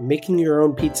 16, making your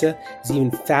own pizza is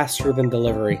even faster than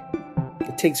delivery.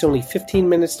 It takes only 15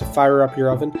 minutes to fire up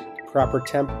your oven to proper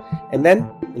temp, and then,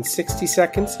 in 60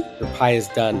 seconds, your pie is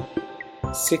done.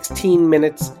 16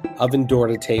 minutes, oven door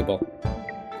to table.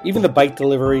 Even the bike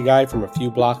delivery guy from a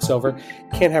few blocks over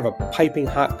can't have a piping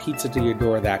hot pizza to your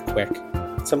door that quick.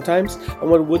 Sometimes I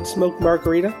want a wood-smoked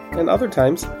margarita, and other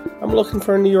times I'm looking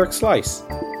for a New York slice.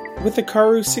 With the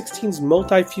Karu 16's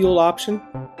multi-fuel option,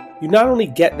 you not only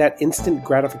get that instant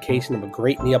gratification of a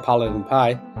great Neapolitan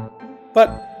pie,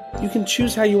 but you can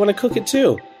choose how you want to cook it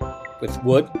too, with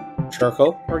wood,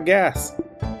 charcoal, or gas.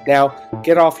 Now,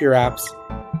 get off your apps,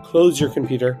 close your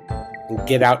computer, and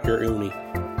get out your Ooni.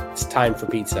 It's time for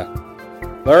pizza.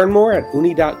 Learn more at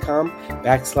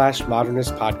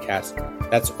ooni.com/modernist podcast.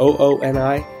 That's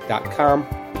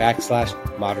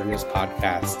OONI.com/modernist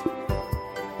podcast.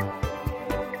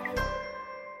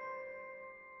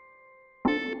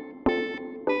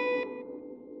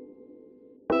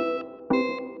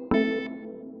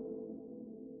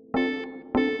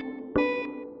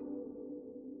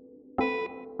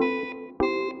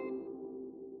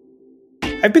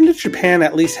 I've been to Japan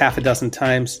at least half a dozen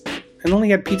times, and only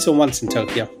had pizza once in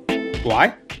Tokyo.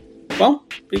 Why? Well,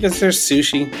 because there's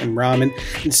sushi and ramen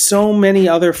and so many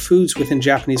other foods within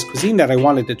Japanese cuisine that I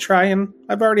wanted to try, and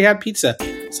I've already had pizza,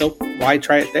 so why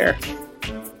try it there?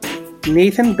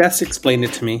 Nathan best explained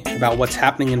it to me about what's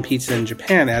happening in pizza in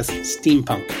Japan as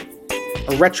steampunk,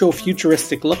 a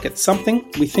retro-futuristic look at something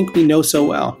we think we know so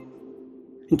well.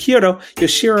 In Kyoto,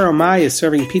 Yoshiro Omai is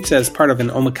serving pizza as part of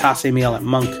an omakase meal at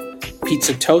Monk.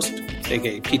 Pizza toast,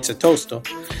 aka pizza tosto,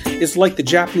 is like the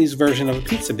Japanese version of a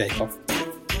pizza bagel.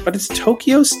 But it's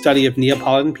Tokyo's study of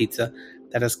Neapolitan pizza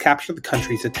that has captured the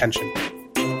country's attention.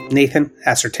 Nathan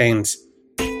ascertains.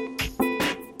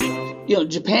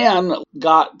 Japan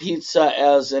got pizza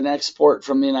as an export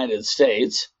from the United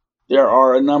States. There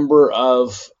are a number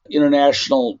of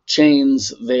international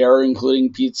chains there,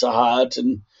 including Pizza Hut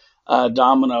and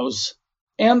Domino's.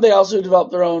 And they also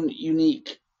developed their own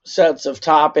unique sets of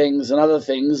toppings and other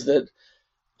things that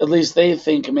at least they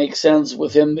think make sense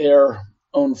within their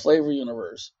own flavor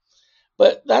universe.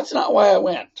 But that's not why I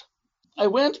went. I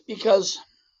went because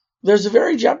there's a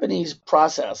very Japanese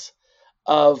process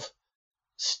of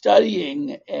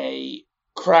studying a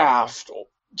craft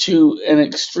to an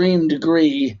extreme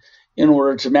degree in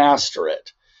order to master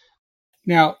it.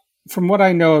 Now, from what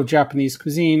I know of Japanese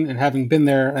cuisine and having been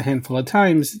there a handful of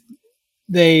times,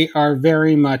 they are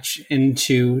very much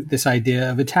into this idea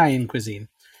of Italian cuisine.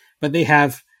 But they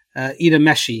have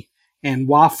itameshi and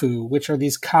wafu, which are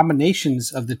these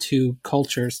combinations of the two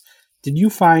cultures. Did you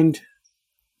find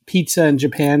pizza in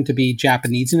Japan to be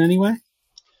Japanese in any way?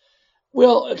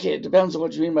 Well, okay, it depends on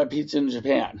what you mean by pizza in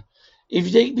Japan. If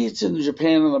you take pizza in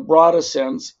Japan in the broadest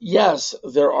sense, yes,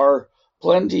 there are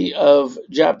plenty of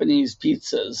Japanese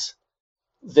pizzas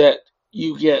that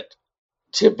you get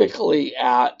typically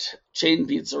at chain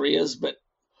pizzerias, but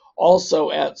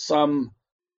also at some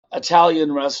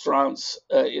Italian restaurants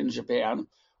in Japan,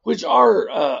 which are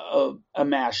a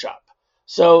mashup.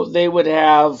 So they would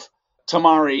have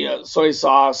tamari, soy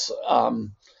sauce,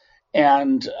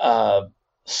 and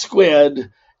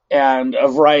squid, and a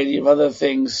variety of other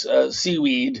things,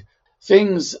 seaweed,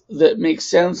 things that make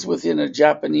sense within a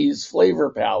Japanese flavor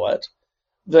palette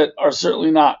that are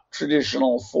certainly not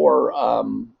traditional for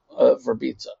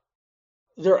pizza.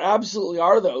 There absolutely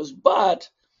are those, but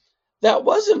that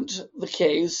wasn't the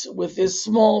case with this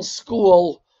small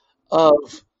school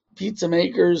of pizza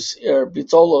makers or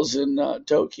pizzolos in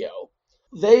Tokyo.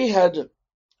 They had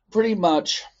pretty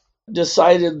much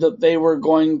decided that they were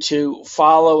going to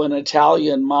follow an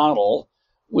Italian model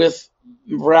with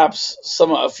perhaps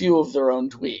a few of their own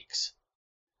tweaks.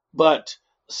 But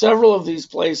several of these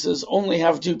places only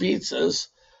have two pizzas,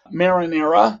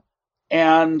 marinara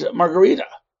and margarita.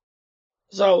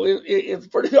 So it's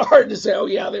pretty hard to say, oh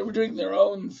yeah, they were doing their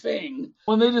own thing,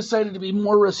 when they decided to be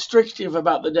more restrictive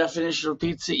about the definition of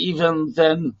pizza even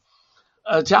than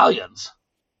Italians.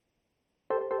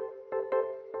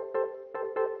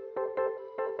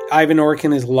 Ivan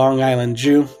Orkin is a Long Island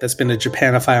Jew that's been a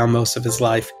Japanophile most of his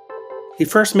life. He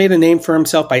first made a name for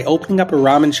himself by opening up a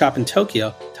ramen shop in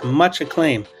Tokyo to much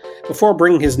acclaim, before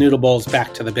bringing his noodle bowls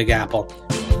back to the Big Apple.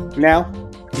 Now,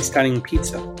 he's studying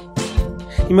pizza.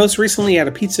 He most recently had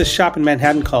a pizza shop in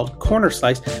Manhattan called Corner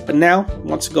Slice, but now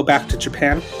wants to go back to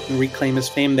Japan and reclaim his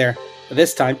fame there,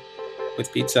 this time with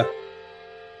pizza.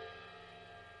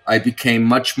 I became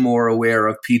much more aware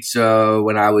of pizza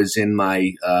when I was in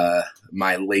my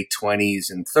late 20s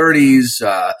and 30s.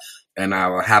 And I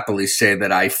will happily say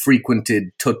that I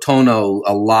frequented Totono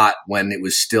a lot when it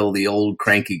was still the old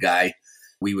cranky guy.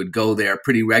 We would go there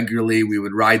pretty regularly. We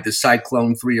would ride the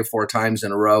Cyclone 3 or 4 times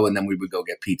in a row, and then we would go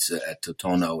get pizza at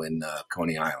Totono in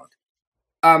Coney Island.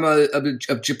 I'm a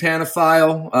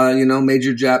Japanophile,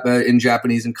 majored in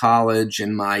Japanese in college,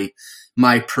 and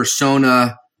my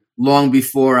persona, long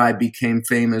before I became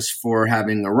famous for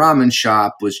having a ramen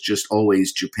shop, was just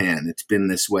always Japan. It's been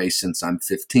this way since I'm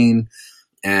 15.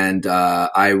 And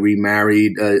I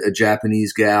remarried a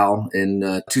Japanese gal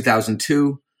in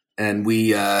 2002. And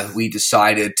we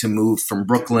decided to move from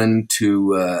Brooklyn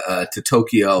to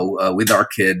Tokyo with our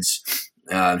kids.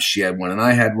 She had one and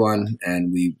I had one,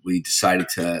 and we decided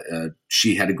to.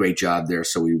 She had a great job there,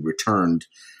 so we returned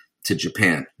to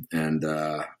Japan, and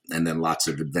then lots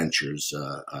of adventures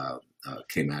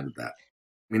came out of that.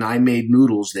 I mean, I made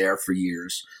noodles there for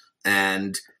years,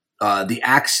 and the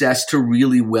access to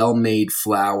really well-made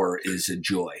flour is a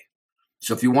joy.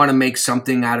 So if you want to make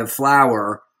something out of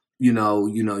flour,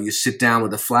 you sit down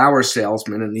with a flour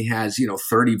salesman and he has,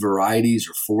 30 varieties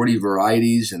or 40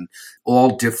 varieties and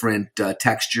all different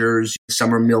textures.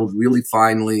 Some are milled really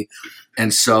finely.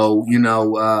 And so,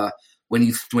 when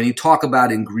you talk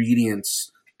about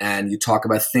ingredients and you talk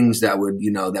about things that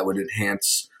would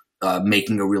enhance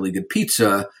making a really good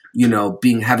pizza,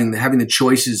 having the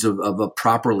choices of a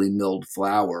properly milled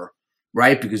flour,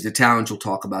 right? Because the Italians will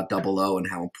talk about double O and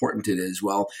how important it is.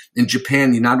 Well, in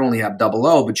Japan, you not only have double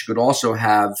O, but you could also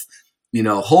have,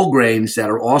 whole grains that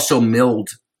are also milled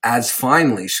as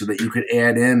finely so that you could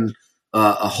add in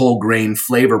a whole grain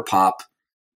flavor pop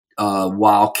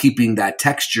while keeping that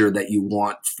texture that you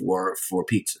want for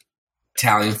pizza.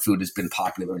 Italian food has been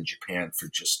popular in Japan for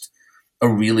just a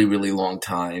really, really long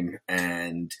time.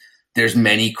 And there's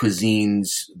many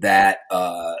cuisines that,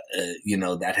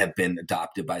 that have been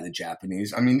adopted by the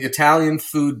Japanese. I mean, Italian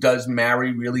food does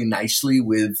marry really nicely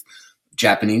with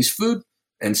Japanese food.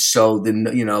 And so then,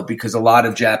 because a lot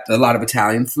of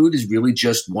Italian food is really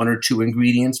just 1 or 2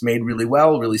 ingredients made really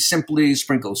well, really simply,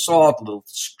 sprinkle of salt, a little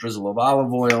drizzle of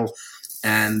olive oil.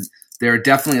 And there are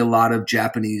definitely a lot of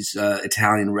Japanese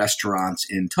Italian restaurants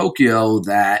in Tokyo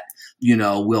that,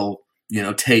 will,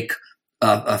 take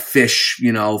a fish,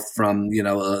 from,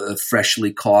 a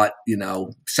freshly caught,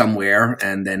 somewhere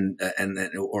and then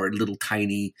or a little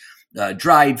tiny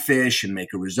dried fish and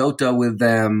make a risotto with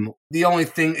them. The only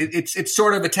thing, it's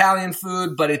sort of Italian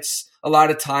food, but it's a lot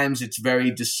of times it's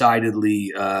very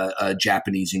decidedly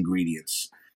Japanese ingredients.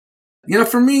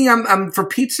 For me, for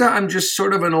pizza, I'm just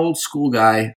sort of an old school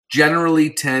guy.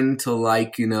 Generally tend to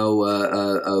like,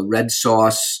 a red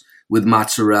sauce with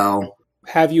mozzarella.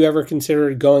 Have you ever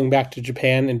considered going back to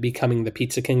Japan and becoming the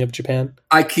pizza king of Japan?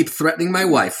 I keep threatening my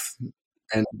wife,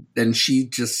 and then she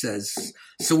just says,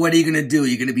 so what are you going to do?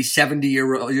 You're going to be 70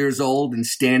 years old and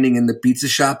standing in the pizza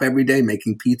shop every day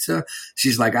making pizza?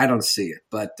 She's like, I don't see it,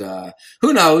 but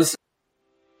who knows?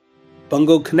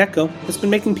 Bungo Kaneko has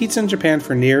been making pizza in Japan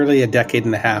for nearly a decade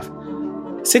and a half.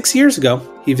 6 years ago,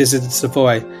 he visited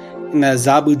Savoy in the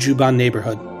Zabujuban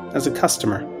neighborhood as a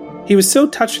customer. He was so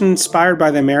touched and inspired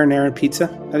by the marinara pizza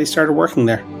that he started working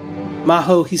there.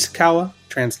 Maho Hisakawa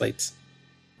translates.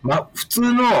 普通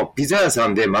のピザ屋さ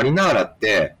んでマリナーラっ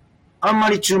てあんま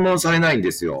り注文されないん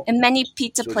ですよ。 In many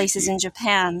pizza places in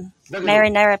Japan,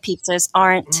 marinara pizzas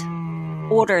aren't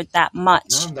ordered that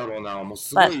much.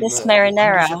 But this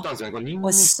marinara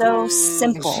was so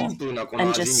simple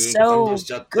and just so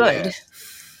good.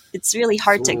 It's really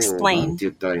hard to explain. なんて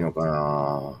言ったらいいのか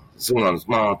な。そうなんです。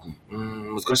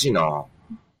難しいな。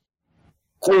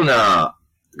コロナ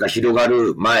が広が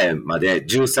る前まで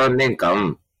13年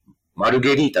間、マル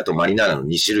ゲリータとマリナーラの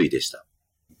2種類でした。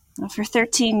For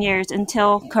 13 years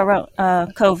until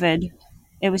COVID,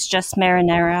 it was just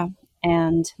marinara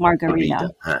and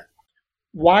margarita.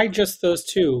 Why just those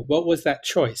two? What was that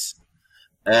choice?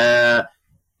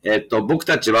 僕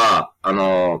たちは、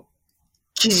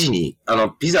生地に、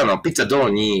ピッツァドー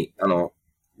に、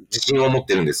自信を持っ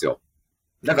てるんですよ。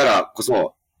だからこ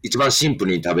そ、一番シンプ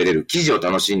ルに食べれる生地を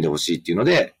楽しんでほしいっていうの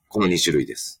で、この2種類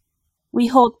です。We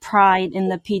hold pride in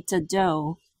the pizza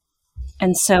dough,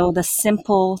 and so the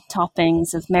simple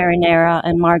toppings of marinara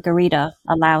and margarita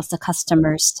allows the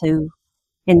customers to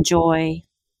enjoy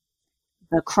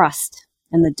the crust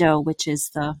and the dough, which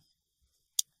is the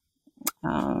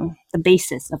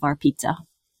basis of our pizza.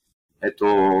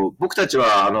 僕たち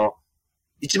は、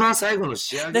一番最後の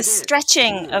仕上げで The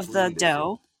stretching of the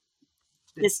dough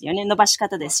ですよね。伸ばし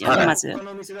方ですよね、まず。The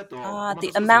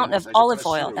amount of olive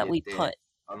oil that we put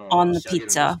on the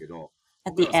pizza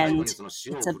at the end,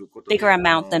 it's a bigger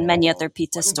amount than many other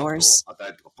pizza stores.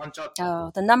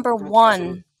 The number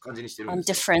one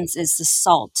difference is the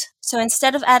salt. So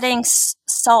instead of adding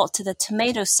salt to the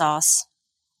tomato sauce,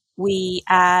 we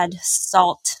add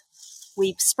salt.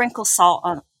 We sprinkle salt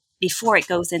on before it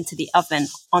goes into the oven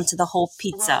onto the whole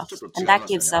pizza, and that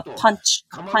gives a punch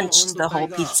to the whole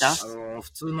pizza.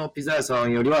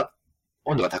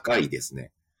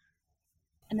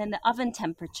 And then the oven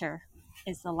temperature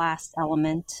is the last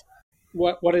element.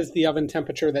 What is the oven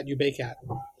temperature that you bake at?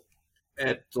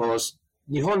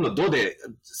 日本の度で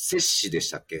摂氏でし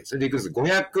たっけ？それでいくつ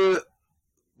500、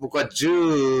僕は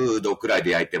10度くらいで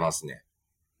焼いてますね。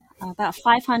About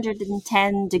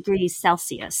 510 degrees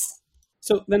Celsius.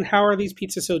 So then how are these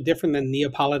pizzas so different than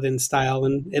Neapolitan style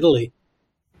in Italy?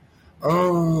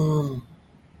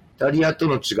 イタリアと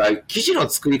の違い、生地の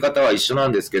作り方は一緒な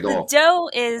んですけど、The dough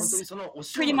is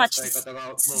pretty much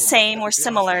same or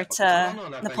similar to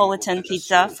Napolitan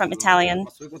pizza from Italian.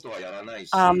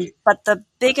 But the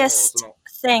biggest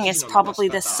thing is probably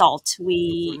the salt.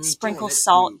 We sprinkle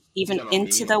salt even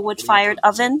into the wood-fired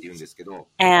oven,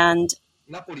 and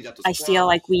I feel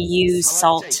like we use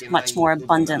salt much more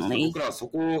abundantly. 僕らはそ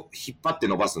こを引っ張って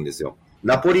伸ばすんですよ。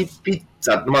ナポリピッツ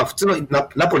ァ、普通の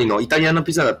ナポリのイタリアの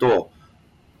ピザだと、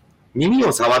耳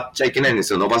を触っちゃいけないんで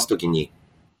すよ、伸ばすときに。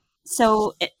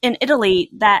So in Italy,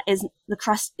 the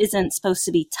crust isn't supposed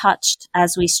to be touched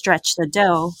as we stretch the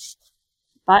dough.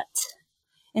 But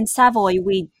in Savoy,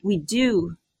 we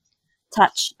do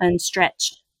touch and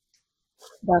stretch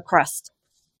the crust.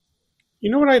 You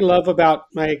know what I love about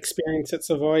my experience at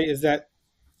Savoy is that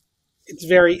it's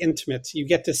very intimate. You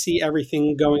get to see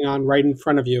everything going on right in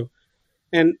front of you.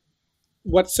 And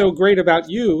what's so great about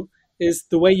you is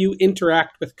the way you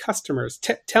interact with customers.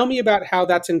 Tell me about how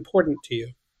that's important to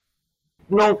you.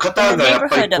 In the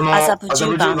neighborhood of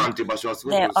Azabujuban,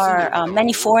 there are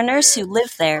many foreigners who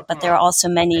live there, but there are also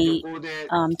many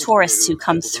tourists who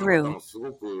come through.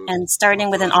 And starting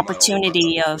with an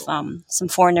opportunity of some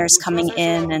foreigners coming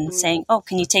in and saying, "Oh,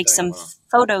 can you take some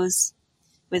photos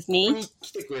with me?"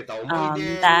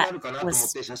 That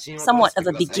was somewhat of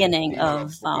a beginning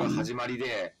of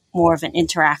more of an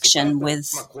interaction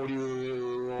with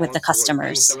the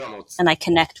customers, and I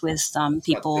connect with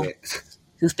people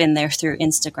who've been there through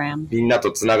Instagram. みんな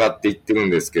とつながっていってるん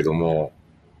ですけども。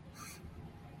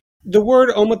The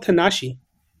word omotenashi,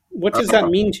 what does that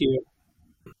mean to you?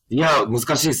 いや、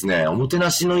難しいですね。おもてな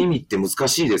しの意味って難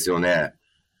しいですよね。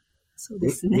そう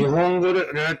ですね。日本語で、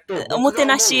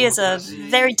Omotenashi is a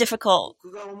very difficult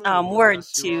word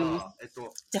to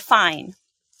define.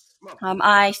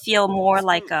 I feel more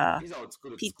like a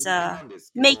pizza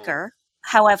maker.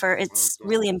 However, it's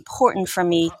really important for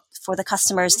me for the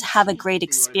customers to have a great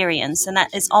experience, and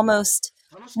that is almost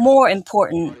more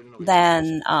important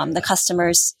than the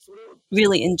customers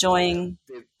really enjoying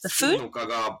the food.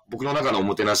 僕の中のお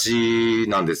もてなし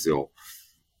なんですよ。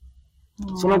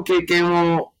その経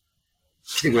験を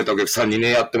来てくれたお客さんに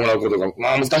ね、やってもらうことが、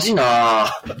まあ難しい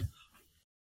な。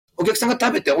お客さんが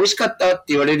食べて美味しかったって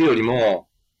言われるよりも、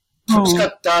美味しか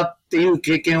ったっていう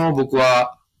経験を僕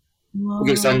はお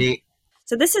客さんに。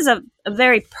So this is a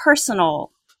very personal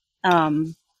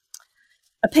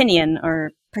opinion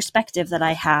or perspective that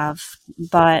I have,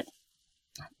 but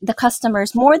the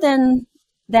customers, more than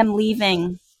them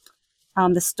leaving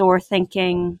the store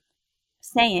saying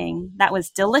that was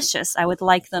delicious, I would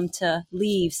like them to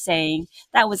leave saying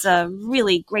that was a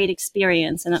really great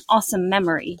experience and an awesome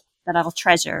memory that I'll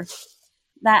treasure.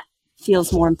 That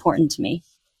feels more important to me.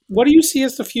 What do you see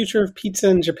as the future of pizza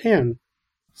in Japan?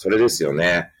 それですよ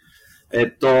ね。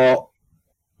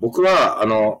僕は、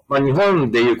日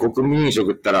本でいう国民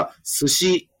食って言ったら、寿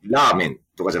司、ラーメン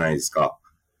とかじゃないですか。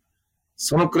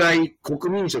そのくらい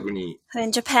国民食に。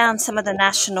In Japan, some of the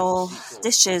national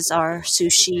dishes are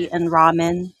sushi and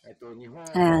ramen,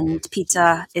 and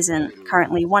pizza isn't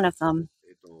currently one of them.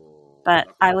 But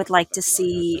I would like to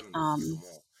see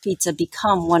pizza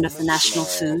become one of the national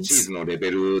foods. チーズのレ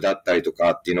ベルだったりと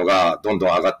かっていうのがどんどん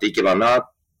上がっていけばな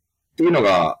っていうの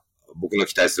が僕の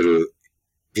期待する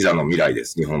ピザの未来で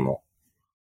す、日本の。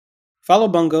Follow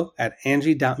Bungo at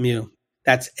Angie.Mew.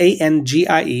 That's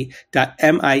ANGIE.MEUX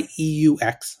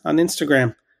on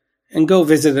Instagram. And go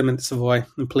visit him at Savoy.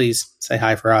 And please say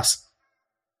hi for us.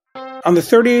 On the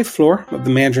 38th floor of the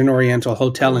Mandarin Oriental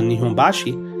Hotel in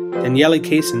Nihonbashi, Daniele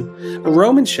Kaysen, a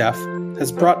Roman chef,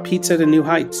 has brought pizza to new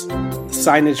heights. The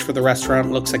signage for the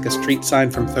restaurant looks like a street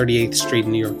sign from 38th Street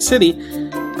in New York City,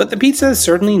 but the pizza is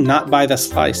certainly not by the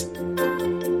slice.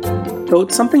 Though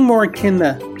it's something more akin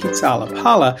to pizza alla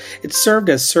palla, it's served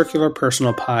as circular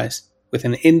personal pies with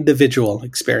an individual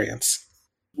experience.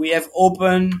 We have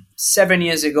opened 7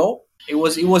 years ago. it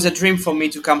was a dream for me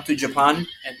to come to Japan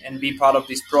and be part of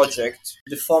this project.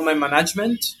 The former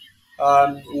management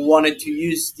wanted to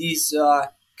use this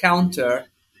counter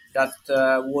that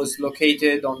was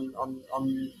located on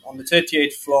the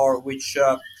 38th floor, which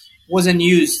wasn't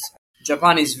used.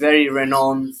 Japan is very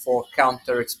renowned for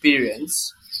counter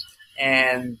experience,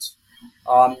 and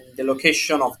the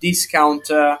location of this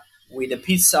counter with a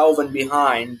pizza oven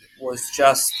behind was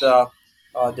just the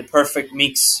perfect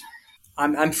mix.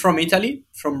 I'm from Italy,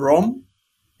 from Rome,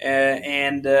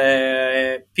 and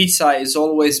pizza has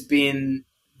always been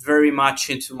very much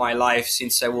into my life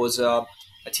since I was a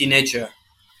teenager.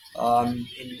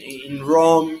 In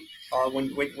Rome,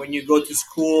 when you go to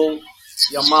school,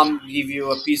 your mom give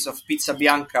you a piece of pizza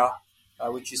bianca,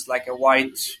 which is like a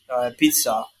white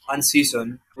pizza,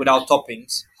 unseasoned, without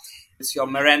toppings. It's your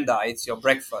merenda, it's your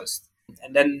breakfast.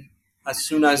 And then as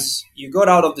soon as you got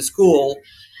out of the school,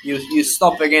 you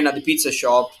stop again at the pizza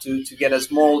shop to get a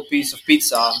small piece of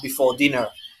pizza before dinner.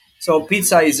 So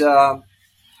pizza is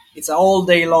it's an all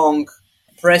day long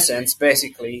presence,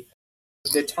 basically.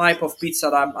 The type of pizza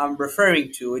that I'm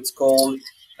referring to, it's called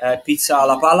pizza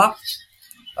alla pala,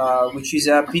 which is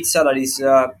a pizza that is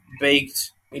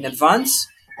baked in advance,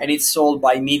 and it's sold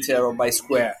by meter or by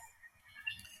square.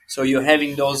 So you're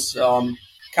having those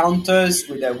counters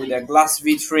with a glass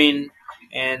vitrine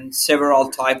and several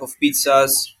type of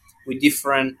pizzas with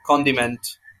different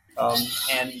condiment,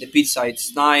 and the pizza,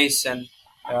 it's nice and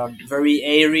very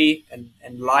airy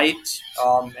and light,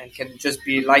 and can just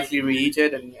be lightly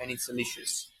reheated, and it's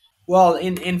delicious. Well,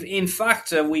 in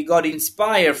fact, we got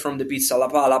inspired from the pizza alla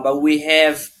pala, but we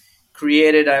have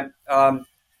created a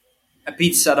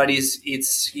pizza that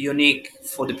it's unique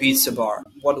for the pizza bar.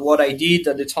 What I did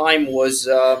at the time was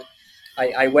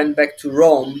I went back to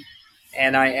Rome,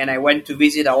 and I went to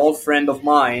visit an old friend of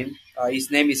mine.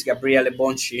 His name is Gabriele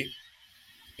Bonci.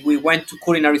 We went to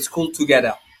culinary school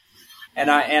together, and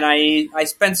I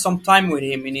spent some time with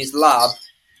him in his lab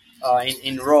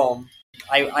in Rome.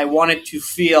 I wanted to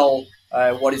feel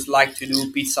what it's like to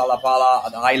do pizza alla pala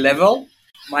at a high level.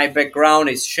 My background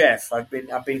is chef. I've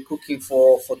been cooking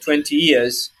for 20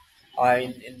 years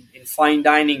in fine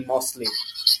dining mostly.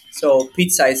 So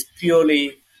pizza is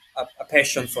purely a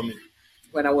passion for me.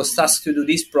 When I was tasked to do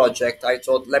this project, I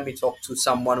thought, let me talk to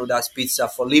someone who does pizza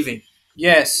for living.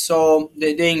 Yes, so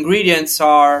the ingredients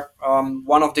are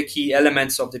one of the key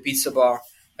elements of the pizza bar.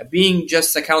 Being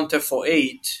just a counter for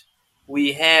 8,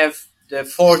 we have the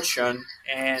fortune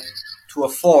and to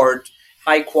afford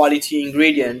high quality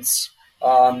ingredients,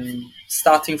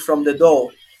 starting from the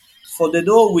dough. For the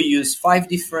dough, we use 5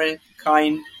 different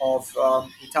kind of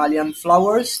Italian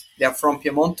flours. They are from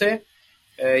Piemonte.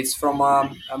 It's from a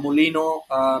mulino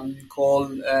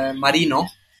called Marino.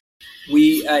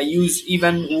 We use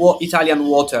even Italian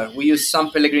water. We use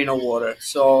San Pellegrino water.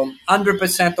 So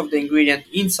 100% of the ingredient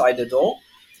inside the dough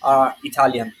are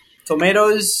Italian.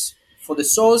 Tomatoes for the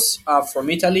sauce are from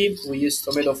Italy. We use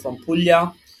tomato from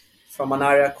Puglia, from an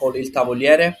area called Il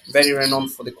Tavoliere, very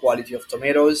renowned for the quality of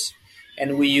tomatoes.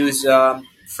 And we use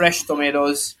fresh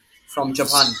tomatoes from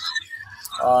Japan.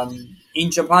 In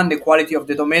Japan, the quality of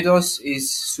the tomatoes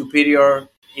is superior.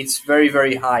 It's very,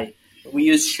 very high. We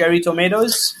use cherry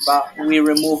tomatoes, but we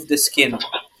remove the skin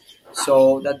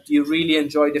so that you really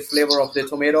enjoy the flavor of the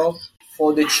tomato.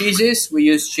 For the cheeses, we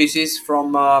use cheeses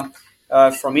from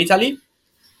Italy,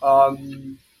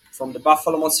 from the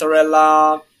buffalo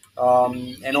mozzarella,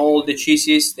 and all the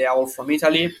cheeses. They are all from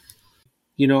Italy.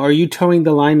 You know, are you towing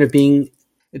the line of being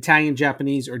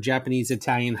Italian-Japanese or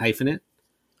Japanese-Italian hyphenate?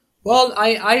 Well,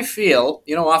 I feel,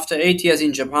 after 8 years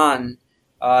in Japan,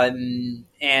 and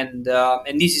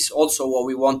this is also what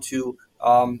we want to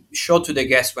show to the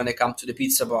guests when they come to the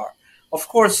pizza bar. Of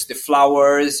course, the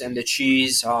flours and the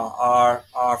cheese are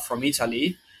from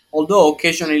Italy, although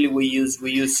occasionally we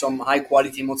use some high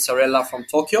quality mozzarella from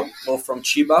Tokyo or from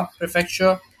Chiba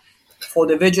Prefecture. For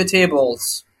the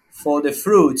vegetables, for the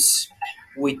fruits,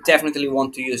 we definitely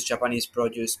want to use Japanese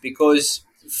produce because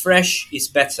fresh is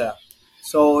better.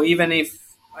 So even if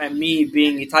me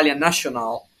being Italian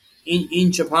national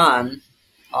in Japan,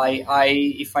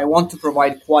 if I want to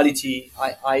provide quality,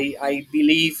 I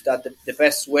believe that the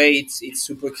best way it's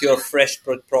to procure fresh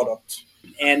product.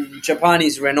 And Japan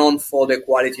is renowned for the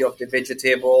quality of the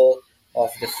vegetable,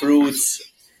 of the fruits.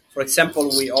 For example,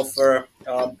 we offer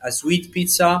a sweet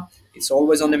pizza. It's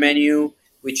always on the menu,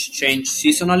 which changes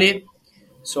seasonally.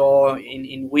 So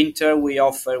in winter, we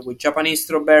offer with Japanese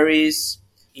strawberries.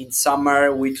 In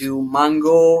summer, we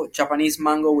do Japanese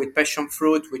mango with passion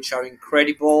fruit, which are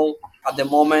incredible. At the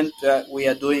moment, we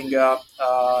are doing a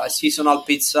seasonal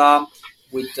pizza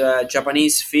with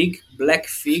Japanese fig, black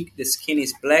fig. The skin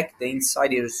is black, the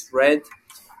inside is red.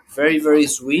 Very, very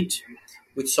sweet,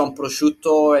 with some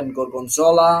prosciutto and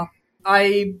gorgonzola.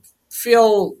 I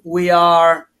feel we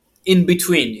are in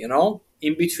between,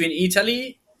 in between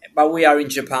Italy, but we are in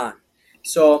Japan.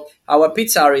 So our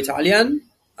pizza are Italian,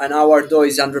 and our dough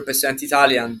is 100%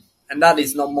 Italian, and that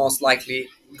is not most likely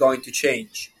going to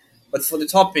change. But for the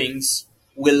toppings,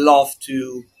 we love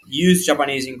to use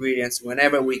Japanese ingredients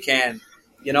whenever we can.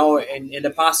 In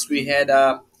the past we had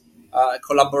a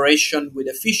collaboration with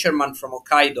a fisherman from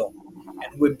Hokkaido,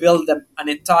 and we built an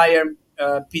entire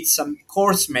pizza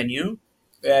course menu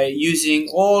using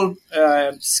all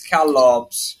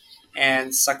scallops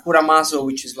and sakuramaso,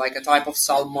 which is like a type of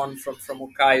salmon from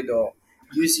Hokkaido,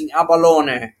 using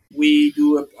abalone. We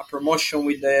do a promotion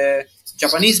with the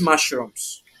Japanese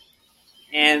mushrooms.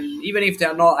 And even if they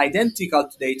are not identical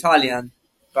to the Italian,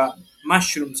 but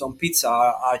mushrooms on pizza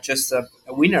are just a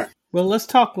winner. Well, let's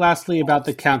talk lastly about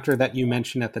the counter that you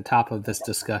mentioned at the top of this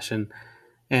discussion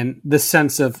and the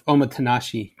sense of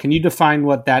omotenashi. Can you define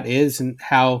what that is and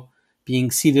how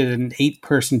being seated at an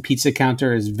 8-person pizza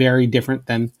counter is very different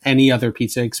than any other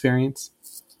pizza experience?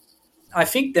 I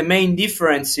think the main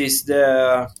difference is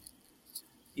the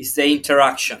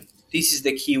interaction. This is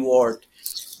the key word.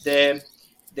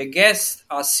 The guests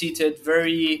are seated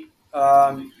very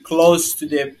close to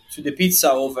the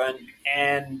pizza oven,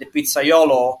 and the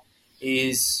pizzaiolo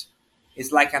is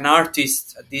like an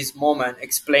artist at this moment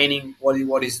explaining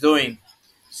what he's doing.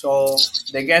 So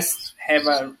the guests have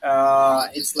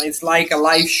it's like a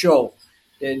live show.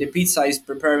 The pizza is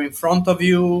prepared in front of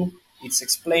you. It's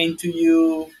explained to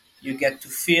you. You get to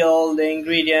feel the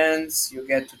ingredients. You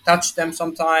get to touch them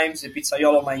sometimes. The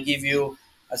pizzaiolo might give you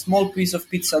a small piece of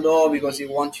pizza dough because he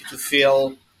wants you to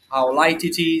feel how light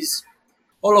it is.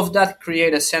 All of that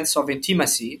create a sense of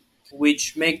intimacy,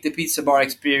 which make the pizza bar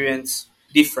experience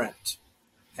different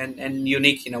and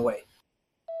unique in a way.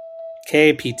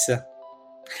 Che pizza.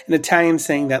 An Italian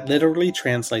saying that literally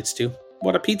translates to,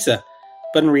 what a pizza,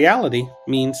 but in reality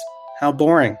means, how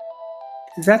boring.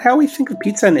 Is that how we think of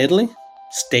pizza in Italy?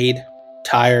 Staid,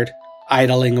 tired,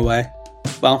 idling away.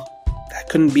 Well, that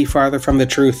couldn't be farther from the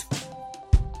truth.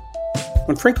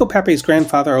 When Franco Pepe's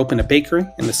grandfather opened a bakery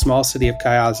in the small city of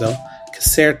Caiazzo,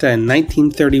 Caserta, in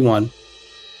 1931,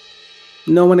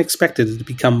 no one expected it to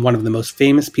become one of the most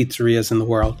famous pizzerias in the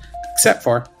world, except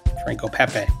for Franco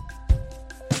Pepe.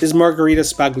 His margherita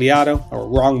spagliato, or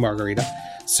wrong margherita,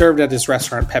 served at his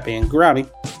restaurant Pepe in Grani,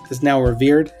 is now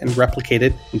revered and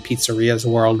replicated in pizzerias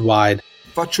worldwide.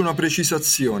 Faccio una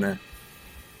precisazione.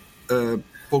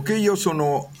 Poiché io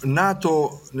sono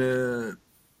nato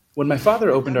When my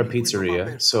father opened our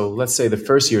pizzeria, so let's say the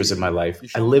first years of my life,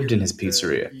 I lived in his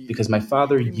pizzeria because my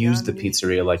father used the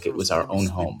pizzeria like it was our own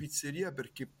home.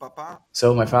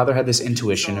 So my father had this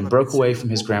intuition and broke away from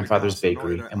his grandfather's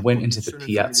bakery and went into the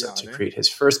piazza to create his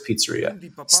first pizzeria,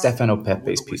 Stefano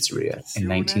Pepe's Pizzeria, in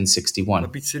 1961. La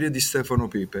pizzeria di Stefano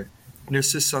Pepe, nel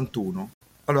 61.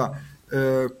 Allora,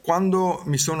 quando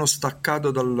mi sono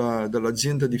staccato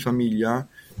dall'azienda di famiglia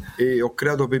e ho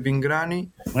creato Pepe in Grani.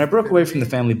 When I broke away from the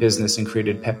family business and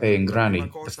created Pepe in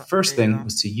Grani, the first thing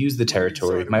was to use the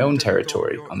territory, my own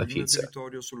territory, on the pizza.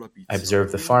 I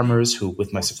observed the farmers who,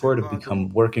 with my support, have become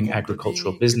working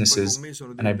agricultural businesses,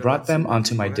 and I brought them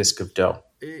onto my disc of dough.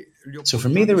 So for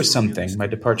me, there was something my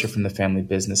departure from the family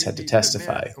business had to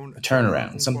testify, a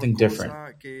turnaround, something different.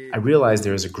 I realized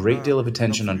there was a great deal of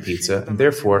attention on pizza, and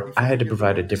therefore I had to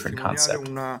provide a different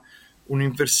concept.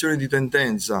 Un'inversione di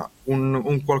tendenza,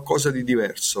 un qualcosa di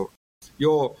diverso.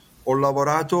 Io ho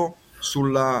lavorato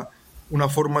sulla una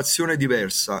formazione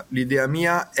diversa. L'idea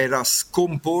mia era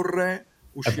scomporre.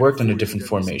 I've worked on a different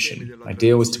formation. My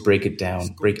idea was to break it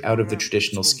down, break out of the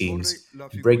traditional schemes,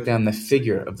 and break down the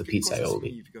figure of the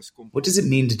pizzaioli. What does it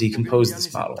mean to decompose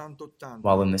this model?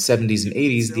 While in the 70s and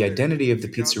 80s, the identity of the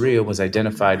pizzeria was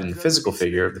identified in the physical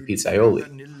figure of the pizzaioli.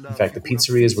 In fact, the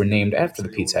pizzerias were named after the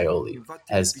pizzaioli,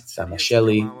 as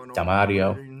Damascelli,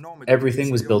 Damario. Everything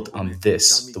was built on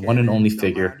this, the one and only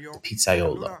figure, the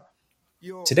pizzaiolo.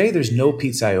 Today, there's no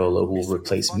pizzaiolo who will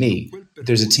replace me, but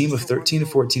there's a team of 13 to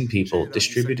 14 people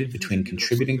distributed between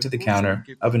contributing to the counter,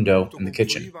 oven dough, and the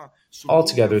kitchen.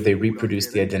 Altogether, they reproduce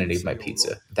the identity of my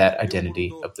pizza. That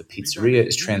identity of the pizzeria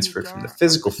is transferred from the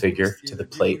physical figure to the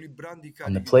plate.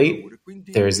 On the plate,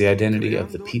 there is the identity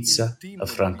of the pizza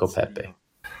of Franco Pepe.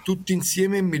 Tutti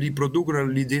insieme mi riproducono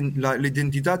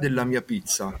l'identità della mia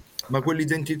pizza, ma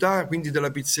quell'identità quindi della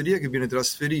pizzeria che viene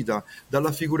trasferita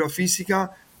dalla figura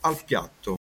fisica al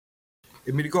piatto.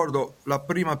 E mi ricordo la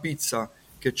prima pizza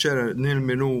che c'era nel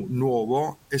menù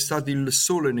nuovo è stato il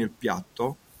sole nel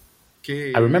piatto,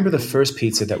 I remember the first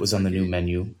pizza that was on the new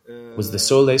menu was the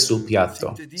Sole sul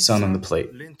Piatto, Sun on the Plate,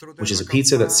 which is a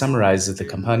pizza that summarizes the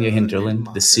Campania hinterland,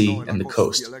 the sea, and the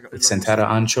coast, with Sant'Ara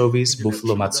anchovies,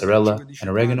 buffalo mozzarella, and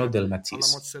oregano del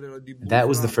Matisse. And that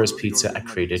was the first pizza I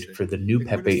created for the new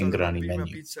Pepe in Grani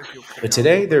menu. But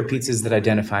today, there are pizzas that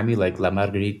identify me like La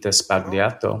Margherita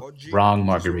Spagliato, wrong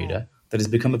margarita, that has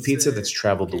become a pizza that's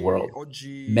traveled the world.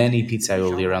 Many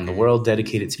pizzaioli around the world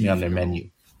dedicate it to me on their menu.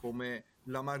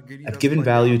 I've given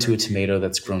value to a tomato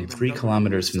that's grown 3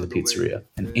 kilometers from the pizzeria,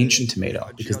 an ancient tomato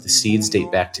because the seeds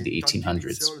date back to the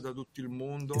 1800s.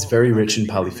 It's very rich in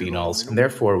polyphenols, and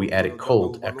therefore we add it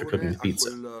cold after cooking the pizza.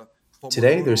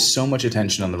 Today, there's so much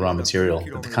attention on the raw material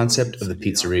that the concept of the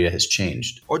pizzeria has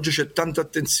changed. Oggi c'è tanta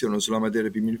attenzione sulla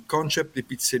materia prima, il concept di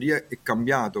pizzeria è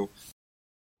cambiato.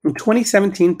 In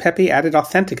 2017, Pepe added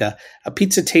Authentica, a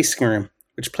pizza tasting room,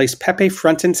 which placed Pepe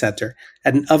front and center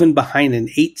at an oven behind an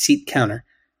 8-seat counter,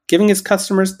 giving his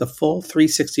customers the full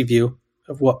 360 view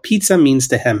of what pizza means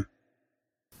to him.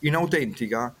 In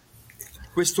Authentica,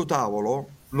 questo tavolo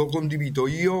lo condivido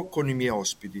io con I miei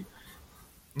ospiti.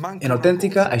 In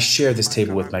Authentica, I share this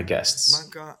table with my guests.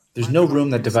 There's no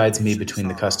room that divides me between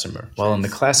the customer, while in the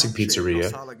classic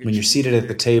pizzeria, when you're seated at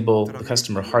the table, the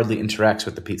customer hardly interacts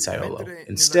with the pizzaiolo.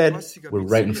 Instead, we're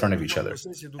right in front of each other.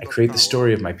 I create the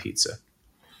story of my pizza.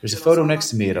 There's a photo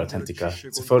next to me at Authentica.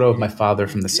 It's a photo of my father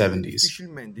from the 70s.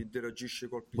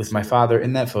 With my father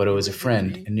in that photo is a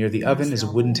friend, and near the oven is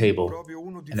a wooden table.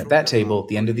 And at that table, at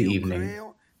the end of the evening,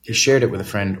 he shared it with a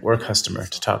friend or a customer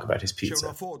to talk about his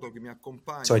pizza.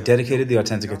 So I dedicated the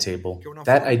Authentica table.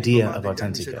 That idea of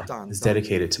Authentica is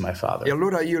dedicated to my father. E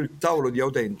allora io il tavolo di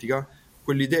Authentica,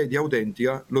 quell'idea di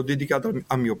Authentica, l'ho dedicato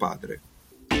a mio padre.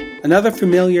 Another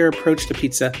familiar approach to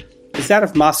pizza is that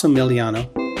of Massimiliano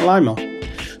Alaimo,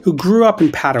 who grew up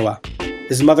in Padua.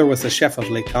 His mother was the chef of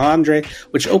Le Calandre,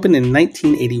 which opened in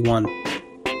 1981.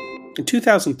 In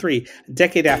 2003, a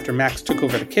decade after Max took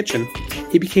over the kitchen,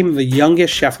 he became the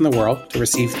youngest chef in the world to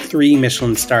receive 3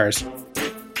 Michelin stars.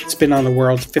 It's been on the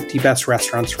world's 50 best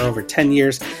restaurants for over 10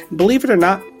 years, and believe it or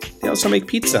not, they also make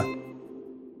pizza.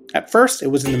 At first,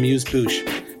 it was in the Amuse-Bouche,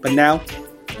 but now,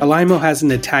 Alaimo has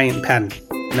an Italian patent,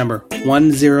 number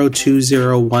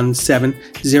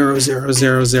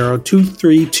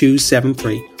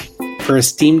 1020170000232273, for a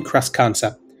steamed crust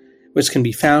concept, which can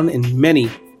be found in many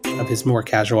of his more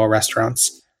casual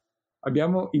restaurants.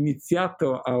 Abbiamo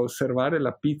iniziato a osservare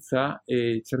la pizza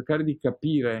e cercare di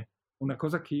capire una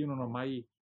cosa che io non ho mai.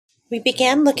 We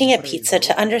began looking at pizza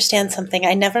to understand something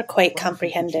I never quite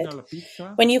comprehended.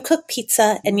 When you cook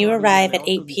pizza and you arrive at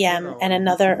 8 p.m. and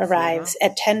another arrives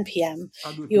at 10 p.m.,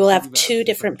 you will have 2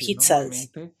 different pizzas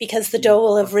because the dough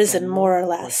will have risen more or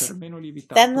less.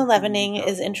 Then the leavening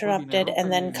is interrupted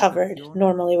and then covered,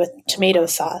 normally with tomato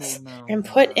sauce, and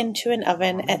put into an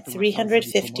oven at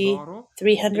 350,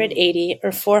 380,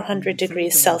 or 400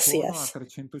 degrees Celsius.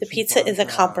 The pizza is a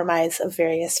compromise of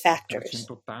various factors.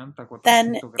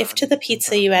 Then, if to the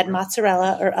pizza you add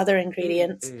mozzarella or other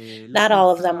ingredients, not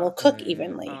all of them will cook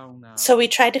evenly. So we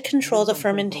try to control the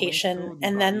fermentation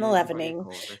and then the leavening,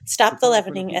 stop the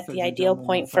leavening at the ideal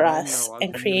point for us,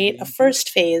 and create a first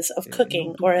phase of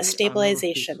cooking or a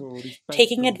stabilization,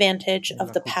 taking advantage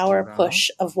of the power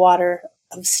push of water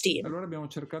of steam.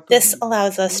 This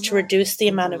allows us to reduce the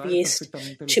amount of yeast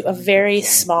to a very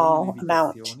small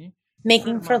amount,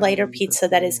 making for lighter pizza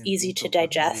that is easy to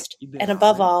digest, and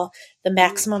above all, the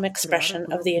maximum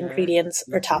expression of the ingredients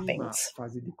or toppings.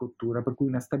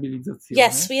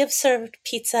 Yes, we have served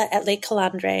pizza at Le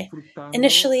Calandre,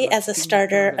 initially as a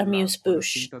starter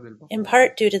amuse-bouche, in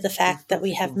part due to the fact that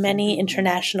we have many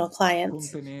international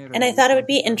clients, and I thought it would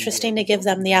be interesting to give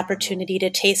them the opportunity to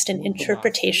taste an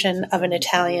interpretation of an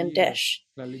Italian dish.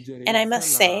 And I must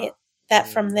say that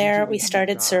from there we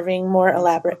started serving more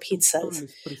elaborate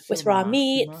pizzas with raw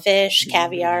meat, fish,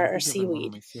 caviar, or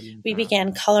seaweed. We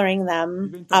began coloring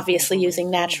them, obviously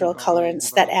using natural colorants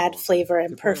that add flavor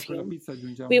and perfume.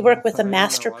 We work with a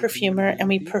master perfumer and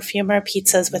we perfume our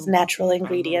pizzas with natural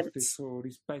ingredients.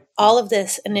 All of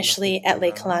this initially at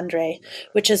Le Calandre,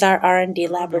 which is our R&D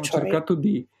laboratory.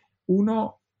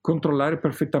 Controllare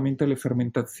perfettamente le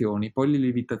fermentazioni, poi le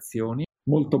lievitazioni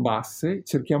molto basse,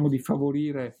 cerchiamo di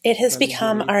favorire. It has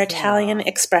become our Italian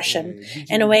expression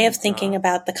and a way of thinking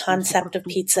about the concept of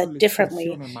pizza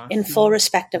differently in full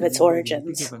respect of its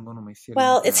origins.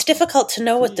 Well, it's difficult to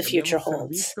know what the future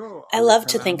holds. I love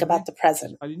to think about the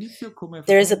present.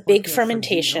 There is a big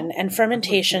fermentation, and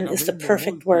fermentation is the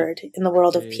perfect word in the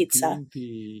world of pizza.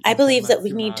 I believe that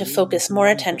we need to focus more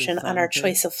attention on our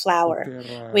choice of flour,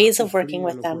 ways of working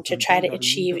with them to try to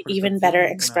achieve even better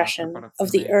expression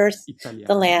of the earth,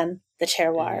 the land, the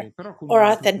terroir, or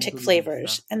authentic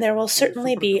flavors, and there will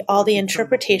certainly be all the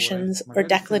interpretations or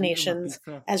declinations,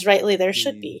 as rightly there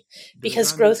should be,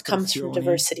 because growth comes from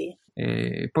diversity.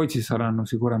 E poi ci saranno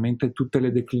sicuramente tutte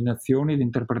le declinazioni, le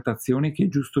interpretazioni che è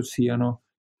giusto siano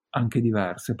anche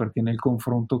diverse, perché è nel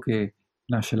confronto che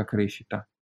nasce la crescita.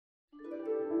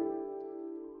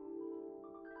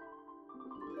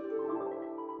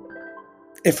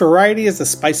 If variety is the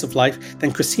spice of life,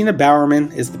 then Christina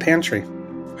Bowerman is the pantry.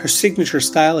 Her signature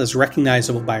style is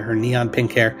recognizable by her neon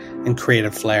pink hair and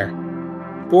creative flair.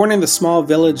 Born in the small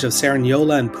village of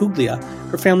Cerignola in Puglia,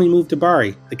 her family moved to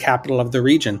Bari, the capital of the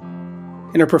region.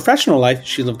 In her professional life,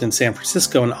 she lived in San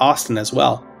Francisco and Austin as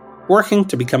well, working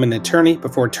to become an attorney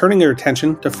before turning her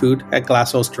attention to food at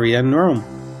Glass Osteria in Rome.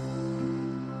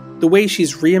 The way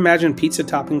she's reimagined pizza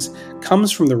toppings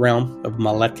comes from the realm of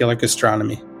molecular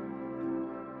gastronomy.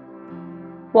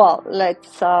 Well,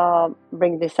 let's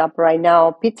bring this up right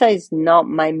now. Pizza is not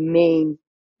my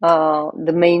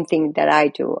the main thing that I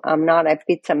do. I'm not a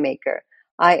pizza maker.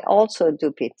 I also do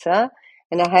pizza,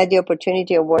 and I had the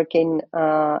opportunity of working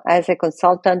as a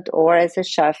consultant or as a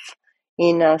chef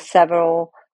in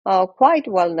several quite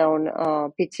well-known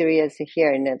pizzerias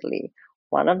here in Italy.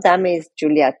 One of them is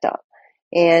Giulietta.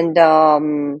 And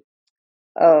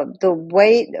the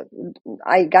way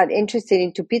I got interested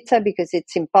into pizza because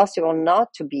it's impossible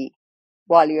not to be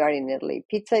while you are in Italy.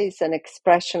 Pizza is an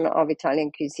expression of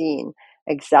Italian cuisine,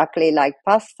 exactly like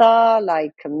pasta,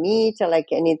 like meat, like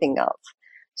anything else.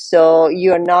 So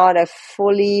you're not a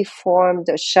fully formed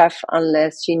chef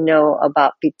unless you know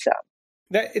about pizza.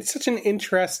 It's such an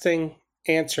interesting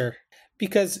answer,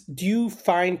 because do you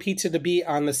find pizza to be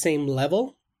on the same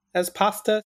level as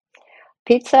pasta?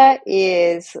 Pizza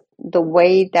is the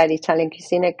way that Italian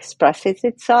cuisine expresses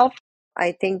itself.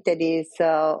 I think that is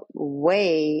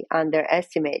way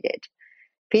underestimated.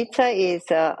 Pizza is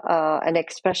an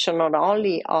expression not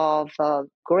only of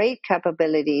great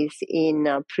capabilities in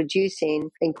producing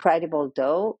incredible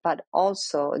dough, but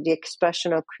also the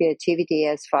expression of creativity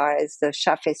as far as the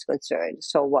chef is concerned.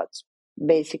 So what's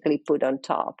basically put on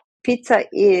top. Pizza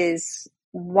is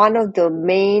one of the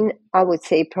main, I would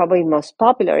say, probably most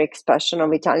popular expression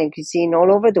of Italian cuisine all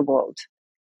over the world.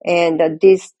 And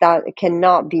that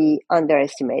cannot be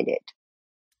underestimated.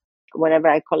 Whenever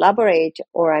I collaborate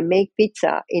or I make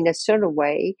pizza in a certain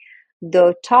way,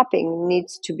 the topping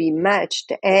needs to be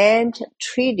matched and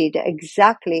treated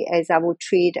exactly as I would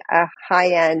treat a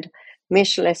high-end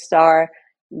Michelin star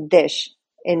dish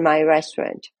in my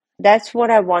restaurant. That's what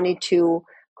I wanted to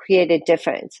create a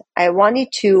difference. I wanted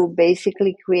to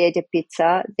basically create a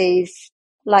pizza that is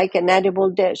like an edible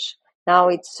dish. Now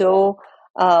it's so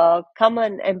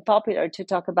common and popular to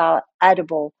talk about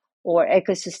edible or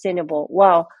eco-sustainable.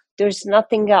 Well, there's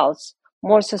nothing else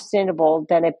more sustainable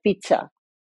than a pizza,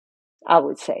 I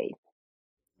would say.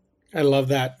 I love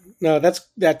that. No,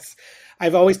 that's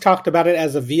I've always talked about it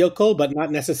as a vehicle, but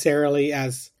not necessarily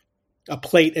as a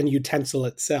plate and utensil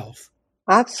itself.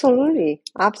 Absolutely.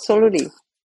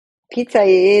 Pizza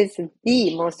is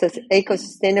the most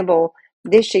eco-sustainable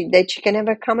dish that you can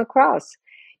ever come across.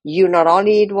 You not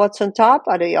only eat what's on top,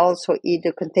 but you also eat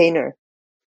the container.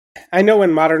 I know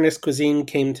when Modernist Cuisine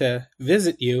came to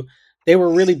visit you, they were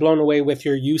really blown away with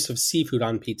your use of seafood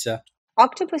on pizza.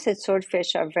 Octopus and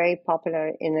swordfish are very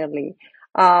popular in Italy.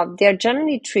 They're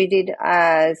generally treated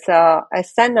as a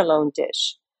standalone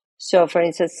dish. So, for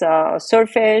instance,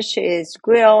 swordfish is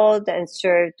grilled and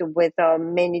served with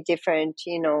many different,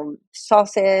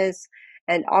 sauces.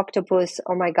 And octopus,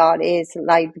 oh my God, is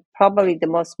like probably the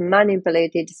most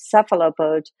manipulated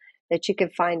cephalopod that you can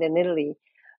find in Italy.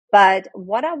 But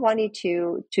what I wanted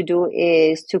to do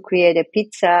is to create a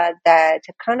pizza that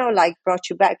kind of like brought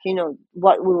you back,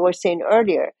 what we were saying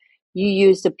earlier. You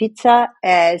use the pizza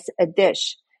as a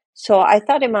dish. So I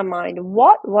thought in my mind,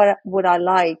 what would I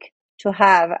like to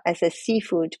have as a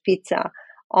seafood pizza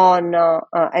on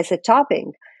as a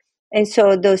topping? And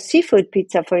so the seafood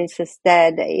pizza, for instance,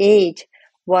 that I ate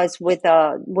was with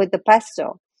the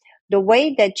pesto. The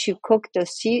way that you cook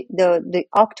the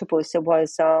octopus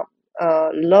was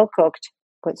low cooked,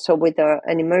 so with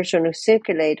an immersion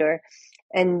circulator,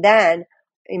 and then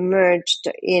immersed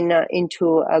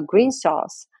into a green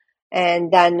sauce,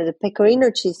 and then the pecorino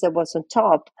cheese that was on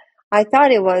top. I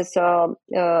thought it was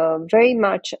very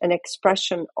much an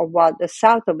expression of what the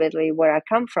south of Italy, where I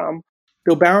come from.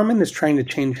 Though Bowerman is trying to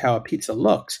change how a pizza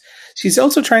looks, she's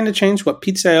also trying to change what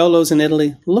pizzaiolos in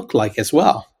Italy look like as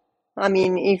well. I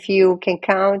mean, if you can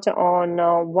count on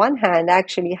one hand,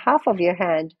 actually half of your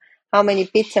hand, how many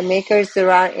pizza makers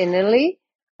there are in Italy,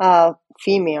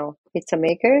 female pizza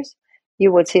makers,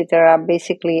 you would see there are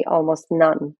basically almost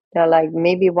none. There are like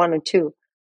maybe one or two.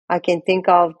 I can think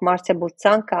of Marcia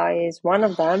Buzzanca is one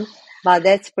of them, but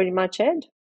that's pretty much it.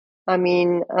 I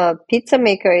mean, a pizza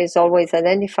maker is always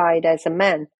identified as a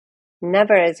man,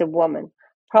 never as a woman.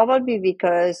 Probably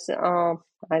because,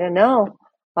 I don't know,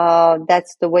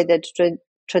 that's the way that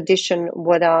tradition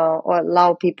would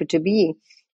allow people to be.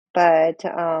 But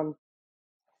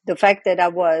the fact that I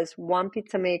was one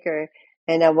pizza maker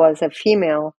and I was a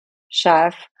female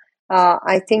chef,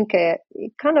 I think it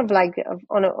kind of like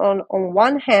on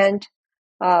one hand,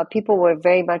 people were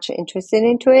very much interested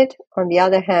into it. On the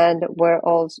other hand, were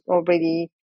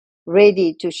already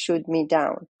ready to shoot me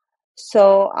down.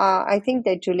 So I think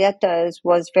that Giulietta's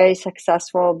was very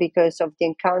successful because of the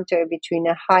encounter between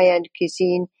a high-end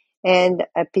cuisine and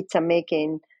a pizza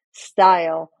making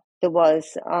style that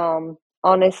was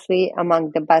honestly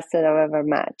among the best that I've ever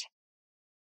met.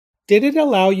 Did it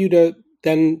allow you to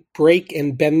then break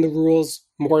and bend the rules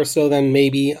more so than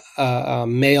maybe a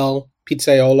male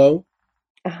pizzaiolo?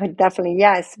 Definitely,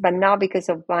 yes, but not because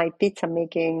of my pizza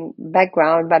making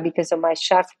background, but because of my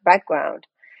chef background.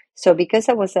 So because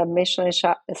I was a Michelin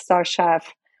star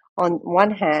chef, on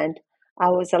one hand, I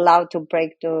was allowed to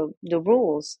break the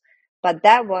rules. But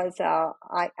that was,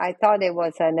 I thought it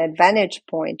was an advantage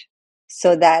point,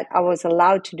 so that I was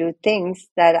allowed to do things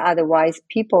that otherwise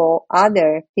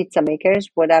other pizza makers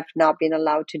would have not been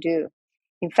allowed to do.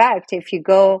 In fact, if you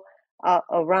go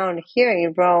around here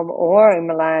in Rome or in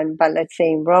Milan, but let's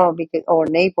say in Rome or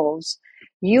Naples,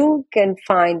 you can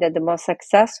find that the most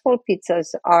successful pizzas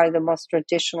are the most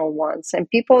traditional ones. And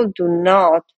people do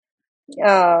not,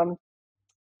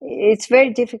 it's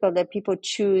very difficult that people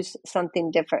choose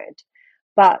something different.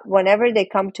 But whenever they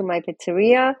come to my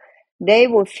pizzeria, they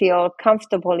will feel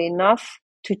comfortable enough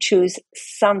to choose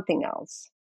something else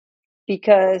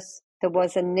because there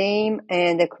was a name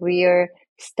and a career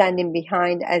standing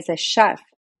behind as a chef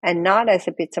and not as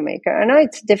a pizza maker. I know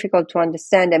it's difficult to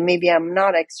understand and maybe I'm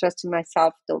not expressing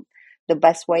myself the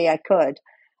best way I could,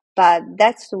 but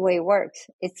that's the way it works.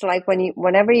 It's like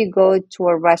whenever you go to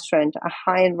a restaurant, a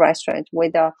high-end restaurant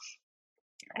with a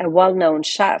well-known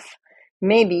chef,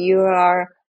 maybe you are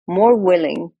more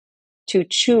willing to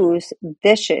choose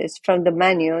dishes from the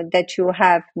menu that you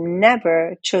have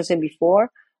never chosen before,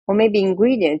 or maybe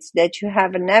ingredients that you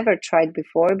have never tried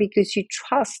before because you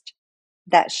trust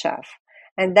that chef.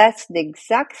 And that's the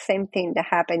exact same thing that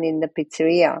happened in the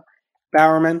pizzeria.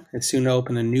 Bowerman is soon to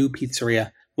open a new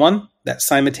pizzeria, one that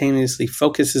simultaneously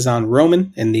focuses on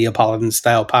Roman and Neapolitan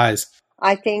style pies.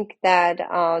 I think that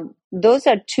those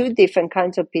are two different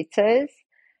kinds of pizzas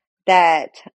that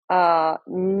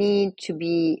need to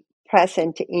be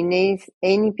present in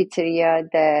any pizzeria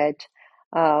that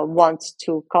wants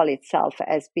to call itself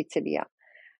as pizzeria.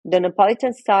 The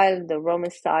Neapolitan style, the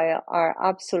Roman style are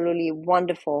absolutely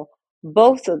wonderful,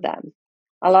 both of them.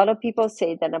 A lot of people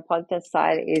say that Neapolitan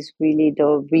style is really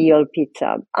the real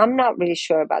pizza. I'm not really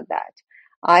sure about that.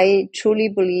 I truly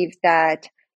believe that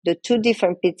the two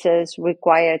different pizzas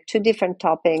require two different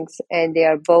toppings and they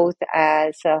are both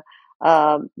as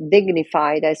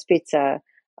dignified as pizza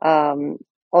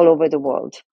all over the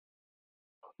world.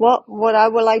 Well, what I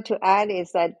would like to add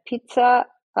is that pizza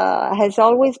has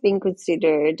always been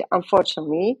considered,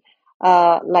 unfortunately,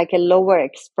 like a lower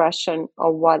expression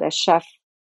of what a chef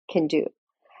can do.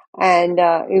 And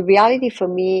in reality, for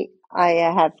me, I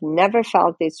have never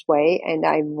felt this way and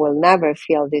I will never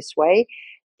feel this way.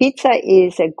 Pizza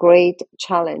is a great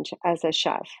challenge as a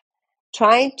chef.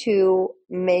 Trying to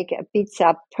make a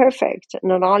pizza perfect,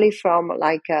 not only from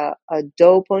like a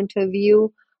dough point of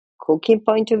view, cooking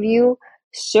point of view,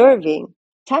 serving,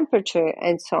 temperature,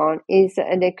 and so on, is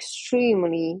an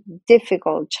extremely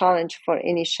difficult challenge for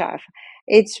any chef.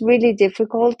 It's really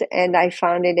difficult, and I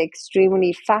found it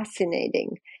extremely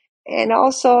fascinating. And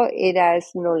also, it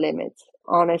has no limits.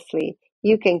 Honestly,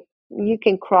 you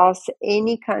can cross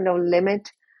any kind of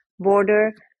limit,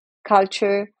 border,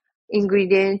 culture,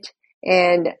 ingredient,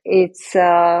 and it's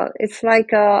like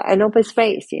an open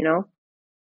space, you know.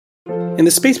 In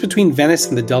the space between Venice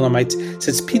and the Dolomites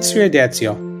sits Pizzeria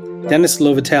d'Ezio, Dennis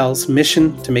Lovatel's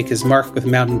mission to make his mark with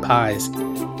mountain pies.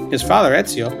 His father,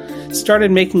 Ezio,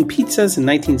 started making pizzas in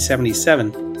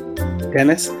 1977.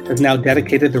 Dennis has now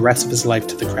dedicated the rest of his life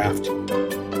to the craft.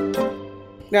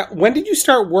 Now, when did you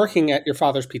start working at your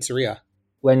father's pizzeria?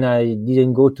 When I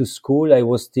didn't go to school, I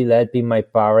was still helping my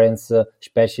parents,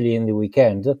 especially in the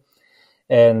weekend.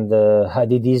 And I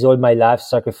did this all my life,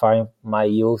 sacrificing my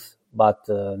youth, but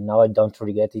now I don't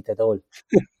regret it at all.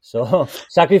 So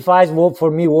sacrifice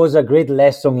for me was a great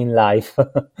lesson in life,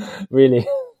 really.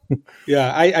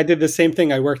 Yeah, I did the same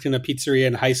thing. I worked in a pizzeria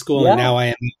in high school, and now I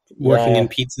am working in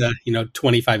pizza,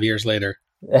 25 years later.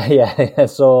 Yeah,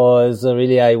 so it's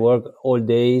really, I work all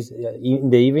days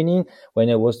in the evening when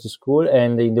I was to school,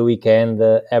 and in the weekend,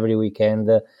 every weekend,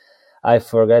 I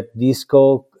forget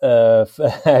disco,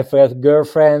 I forget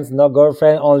girlfriends, no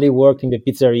girlfriend, only work in the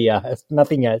pizzeria,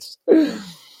 nothing else.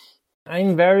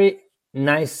 I'm very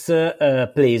nice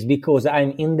place because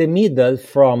I'm in the middle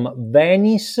from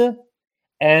Venice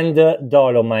and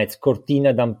Dolomites,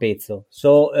 Cortina d'Ampezzo.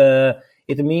 So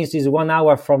it means it's 1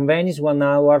 hour from Venice, 1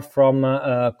 hour from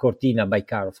Cortina by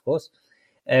car, of course.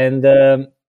 And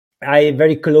I'm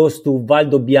very close to Val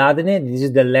d'Obbiadene. This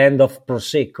is the land of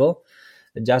Prosecco,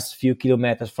 just a few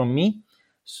kilometers from me.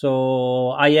 So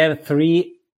I have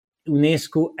 3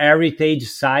 UNESCO heritage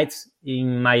sites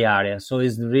in my area. So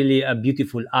it's really a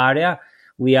beautiful area.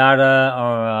 We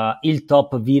are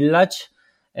Hilltop Village,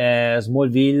 a small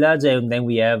village, and then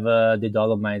we have the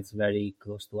Dolomites very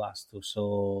close to us too.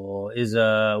 So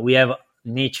we have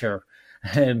nature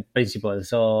principle,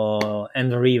 so,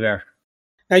 and the river.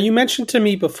 Now, you mentioned to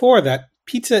me before that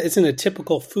pizza isn't a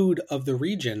typical food of the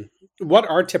region. What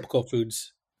are typical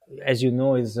foods? As you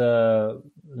know, is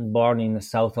born in the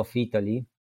south of Italy,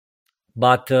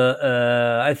 but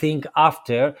I think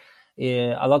after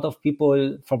a lot of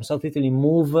people from South Italy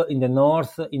move in the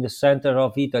north, in the center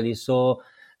of Italy. So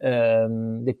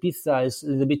the pizza is a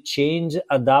little bit change,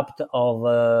 adapt of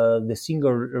the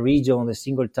single region, the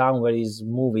single town where it's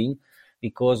moving,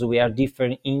 because we have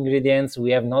different ingredients. We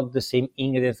have not the same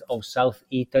ingredients of South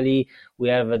Italy. We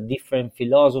have a different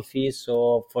philosophy.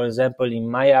 So, for example, in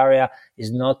my area,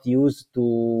 it's not used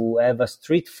to have a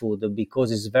street food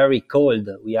because it's very cold.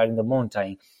 We are in the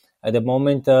mountain. At the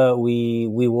moment, we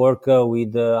work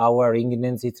with our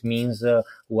ingredients. It means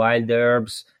wild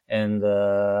herbs and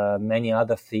many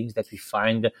other things that we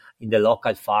find in the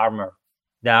local farmer.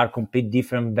 There are complete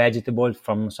different vegetables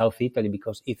from South Italy,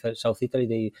 because South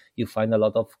Italy, you find a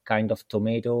lot of kind of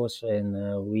tomatoes,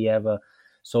 and we have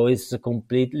so it's a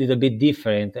complete little bit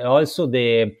different. Also,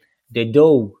 the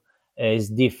dough is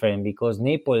different because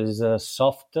Naples is a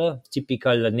soft,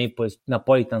 typical Naples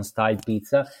Napolitan style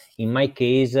pizza. In my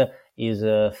case, is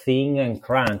thin and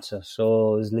crunch,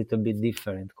 so it's a little bit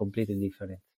different, completely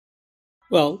different.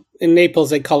 Well, in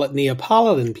Naples, they call it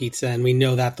Neapolitan pizza, and we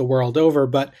know that the world over,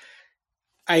 but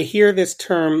I hear this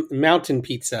term mountain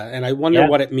pizza, and I wonder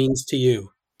what it means to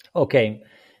you. Okay.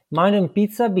 Mountain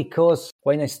pizza, because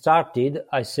when I started,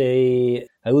 I say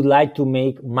I would like to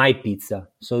make my pizza.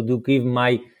 So to give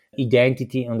my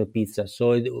identity on the pizza.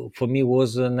 So for me, it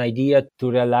was an idea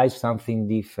to realize something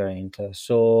different.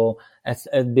 So at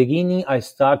the beginning, I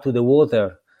start with the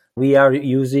water. We are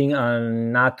using a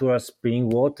natural spring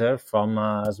water from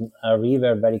a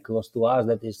river very close to us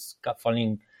that is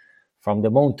falling from the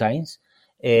mountains.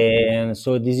 And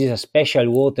so this is a special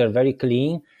water, very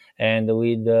clean, and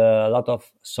with a lot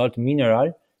of salt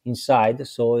mineral inside.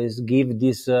 So it gives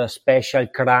this special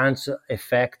crunch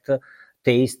effect,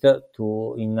 taste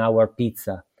in our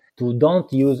pizza. To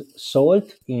don't use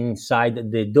salt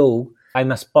inside the dough.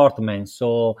 I'm a sportman,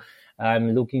 so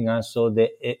I'm looking also the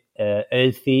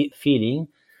healthy feeling.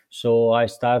 So I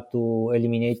start to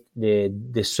eliminate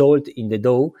the salt in the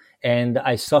dough, and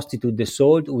I substitute the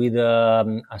salt with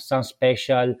some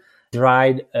special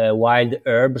dried wild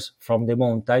herbs from the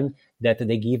mountain that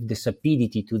they give the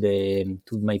sapidity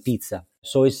to my pizza.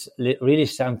 So it's really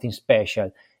something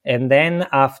special. And then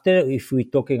after, if we're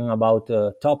talking about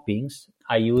toppings,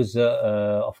 I use,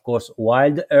 of course,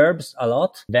 wild herbs a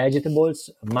lot, vegetables,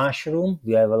 mushroom.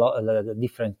 We have a lot of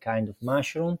different kind of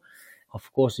mushroom.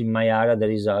 Of course, in my area,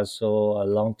 there is also a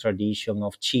long tradition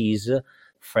of cheese,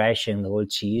 fresh and whole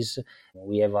cheese.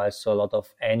 We have also a lot of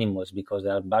animals because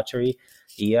there are butchery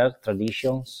here,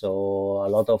 tradition. So a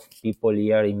lot of people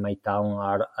here in my town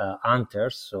are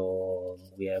hunters. So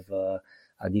we have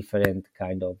a different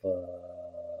kind of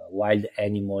wild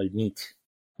animal meat.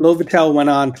 Lovatel went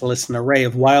on to list an array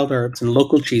of wild herbs and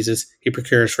local cheeses he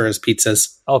procures for his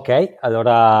pizzas. Ok,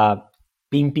 allora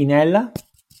pimpinella,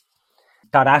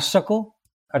 tarassaco,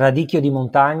 radicchio di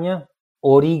montagna,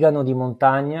 origano di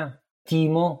montagna,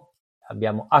 timo,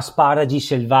 abbiamo asparagi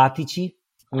selvatici,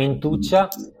 mentuccia,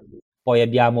 poi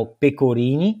abbiamo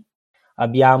pecorini,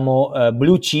 abbiamo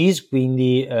blue cheese,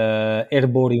 quindi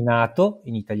erborinato,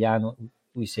 in italiano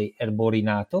we say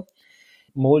erborinato,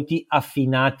 molti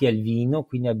affinati al vino,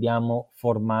 quindi abbiamo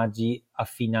formaggi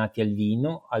affinati al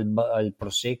vino, al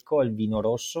prosecco, al vino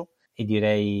rosso, e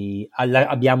direi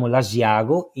abbiamo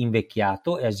l'asiago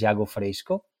invecchiato e asiago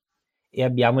fresco, e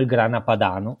abbiamo il grana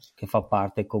padano che fa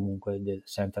parte comunque del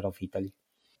Center of Italy.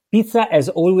 Pizza has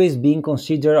always been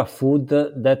considered a food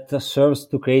that serves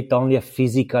to create only a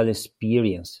physical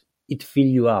experience. It fills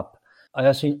you up. I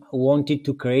also wanted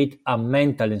to create a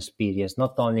mental experience,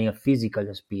 not only a physical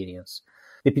experience.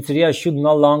 The pizzeria should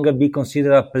no longer be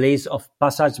considered a place of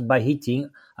passage by eating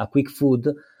a quick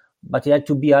food, but it had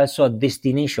to be also a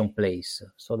destination place.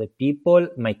 So the people,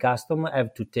 my customer,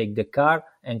 have to take the car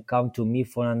and come to me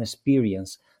for an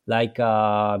experience, like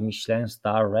a Michelin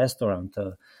star restaurant,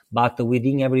 but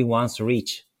within everyone's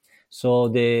reach. So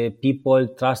the people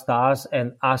trust us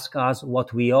and ask us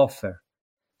what we offer.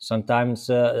 Sometimes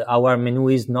our menu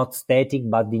is not static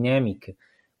but dynamic.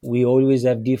 We always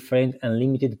have different and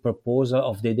limited proposal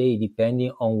of the day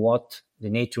depending on what the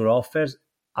nature offers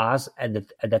us at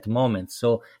that moment.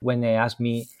 So when they ask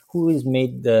me who has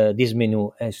made this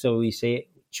menu, and so we say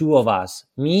two of us,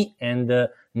 me and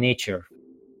nature.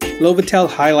 Lovatel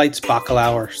highlights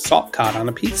bacalao or salt cod on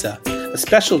a pizza, a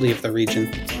specialty of the region.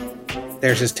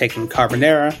 Theirs is taken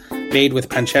carbonara, made with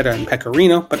pancetta and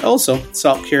pecorino, but also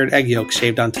salt-cured egg yolks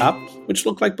shaved on top, which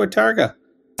look like bottarga.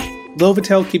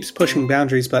 Lovatel keeps pushing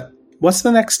boundaries, but what's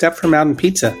the next step for Mountain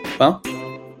Pizza? Well,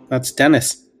 that's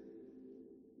Dennis.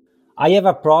 I have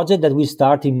a project that will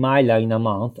start in Mila in a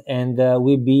month and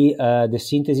will be the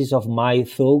synthesis of my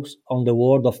thoughts on the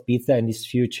world of pizza and its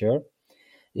future.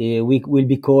 We will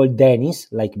be called Dennis,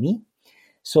 like me.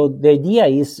 So the idea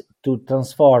is to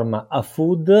transform a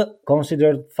food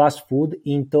considered fast food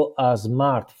into a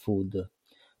smart food.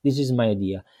 This is my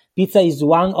idea. Pizza is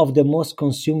one of the most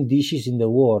consumed dishes in the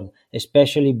world,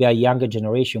 especially by younger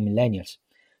generation, millennials.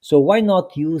 So why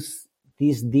not use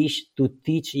this dish to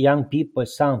teach young people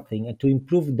something and to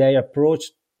improve their approach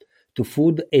to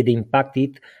food and impact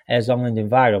it as on the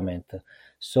environment?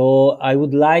 So I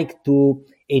would like to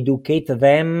educate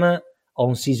them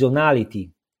on seasonality.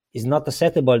 It's not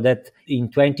acceptable that in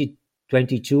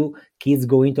 2022 kids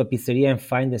go into a pizzeria and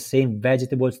find the same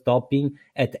vegetables topping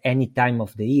at any time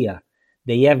of the year.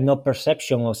 They have no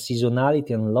perception of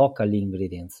seasonality and local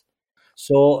ingredients.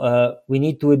 So we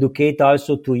need to educate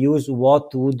also to use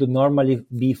what would normally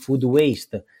be food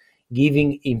waste,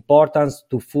 giving importance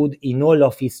to food in all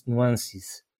of its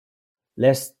nuances.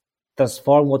 Let's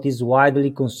transform what is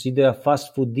widely considered a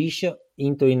fast food dish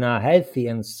into a healthy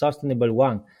and sustainable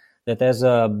one that has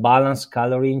a balanced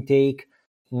calorie intake.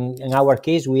 In our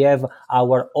case, we have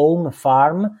our own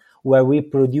farm where we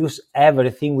produce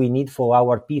everything we need for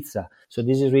our pizza. So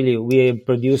this is really, we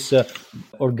produce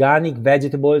organic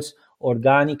vegetables,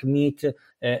 organic meat,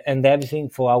 and everything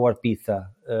for our pizza.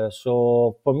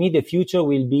 So for me, the future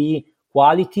will be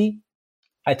quality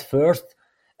at first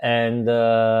and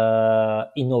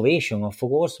innovation, of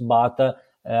course, but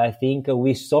I think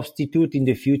we substitute in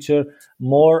the future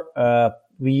more,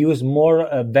 we use more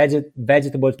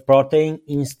vegetable protein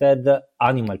instead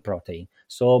animal protein.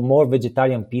 So more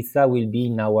vegetarian pizza will be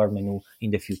in our menu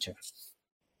in the future.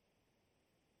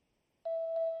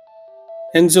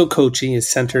 Enzo Cocchi is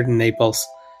centered in Naples.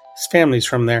 His family's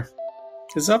from there.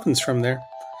 His oven's from there.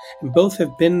 And both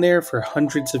have been there for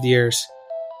hundreds of years.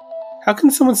 How can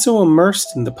someone so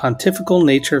immersed in the pontifical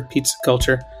nature of pizza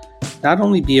culture not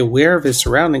only be aware of his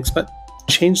surroundings, but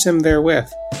change them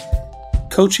therewith?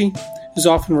 Cocchi, who's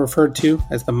often referred to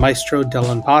as the maestro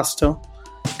dell'impasto,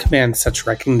 commands such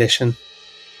recognition.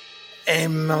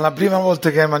 La prima volta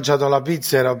che hai mangiato la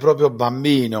pizza era proprio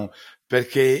bambino.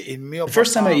 The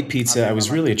first time I ate pizza, I was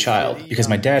really a child because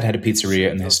my dad had a pizzeria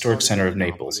in the historic center of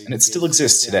Naples, and it still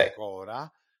exists today.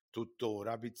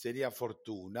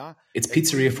 It's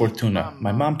Pizzeria Fortuna.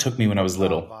 My mom took me when I was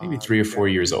little, maybe 3 or 4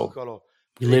 years old.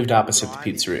 We lived opposite the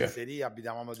pizzeria.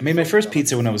 I made my first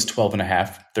pizza when I was 12 and a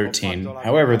half, 13.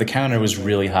 However, the counter was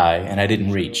really high, and I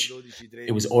didn't reach.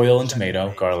 It was oil and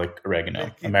tomato, garlic,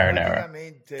 oregano, a marinara.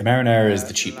 The marinara is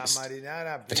the cheapest.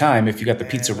 At the time, if you got the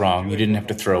pizza wrong, you didn't have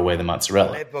to throw away the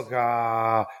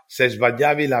mozzarella. Se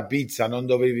sbagliavi la pizza, non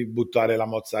dovevi buttare la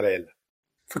mozzarella.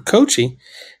 For Cocchi,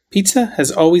 pizza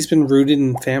has always been rooted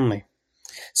in family.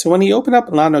 So when he opened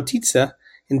up La Notizia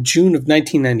in June of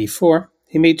 1994,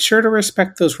 he made sure to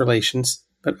respect those relations,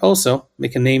 but also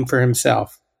make a name for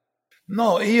himself.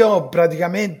 No, io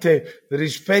praticamente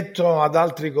rispetto ad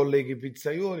altri colleghi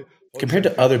pizzaioli. Compared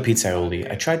to other pizzaioli,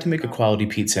 I tried to make a quality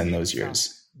pizza in those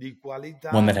years.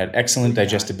 One that had excellent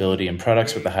digestibility and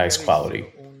products with the highest quality.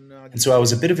 And so I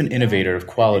was a bit of an innovator of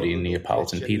quality in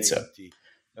Neapolitan pizza.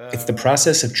 It's the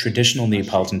process of traditional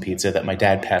Neapolitan pizza that my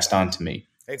dad passed on to me.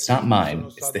 It's not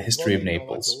mine, it's the history of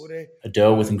Naples. A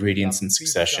dough with ingredients in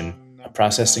succession, a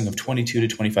processing of 22 to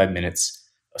 25 minutes,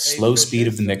 a slow speed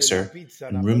of the mixer,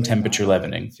 and room temperature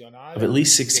leavening, of at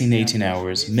least 16 to 18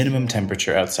 hours, minimum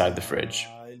temperature outside the fridge.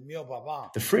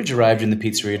 The fridge arrived in the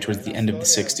pizzeria towards the end of the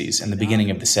 60s and the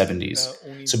beginning of the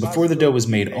 70s, so before the dough was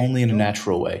made only in a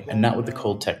natural way and not with the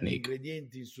cold technique.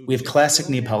 We have classic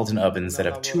Neapolitan ovens that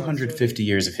have 250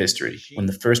 years of history, when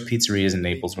the first pizzerias in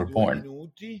Naples were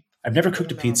born. I've never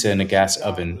cooked a pizza in a gas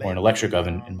oven or an electric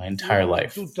oven in my entire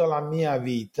life. Tutta la mia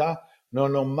vita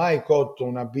non ho mai cotto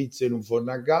una pizza in un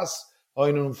forno a gas o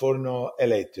in un forno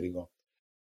elettrico.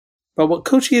 But what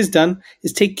Kochi has done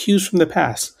is take cues from the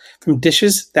past, from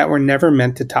dishes that were never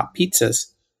meant to top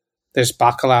pizzas. There's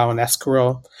bacalao and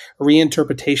escarole, a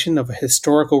reinterpretation of a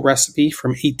historical recipe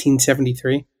from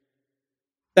 1873.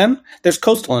 Then there's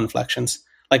coastal inflections,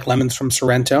 like lemons from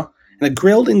Sorrento, and a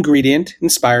grilled ingredient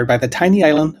inspired by the tiny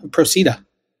island of Procida.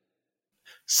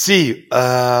 Sì,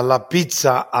 la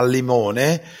pizza al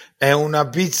limone è una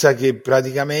pizza che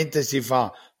praticamente si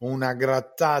fa una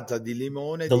grattata di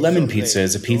limone. The lemon pizza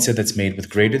is a pizza that's made with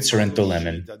grated Sorrento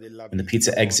lemon when the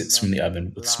pizza exits from the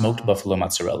oven with smoked buffalo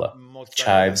mozzarella, with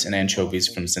chives and anchovies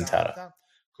from Santara.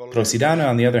 Prosidano,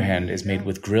 on the other hand, is made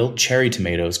with grilled cherry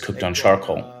tomatoes cooked on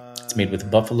charcoal. It's made with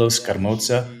buffalo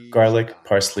scamorza, garlic,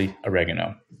 parsley,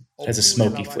 oregano. It has a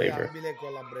smoky flavor.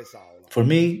 For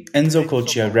me, Enzo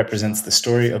Coccia represents the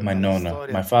story of my nonna,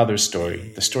 my father's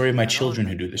story, the story of my children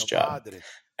who do this job.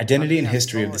 Identity and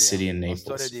history of the city in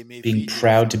Naples. Being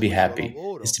proud to be happy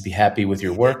is to be happy with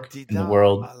your work, in the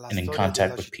world, and in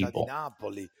contact with people.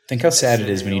 Think how sad it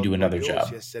is when you do another job.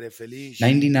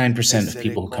 99% of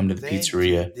people who come to the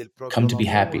pizzeria come to be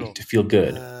happy, to feel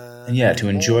good, and yeah, to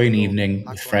enjoy an evening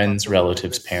with friends,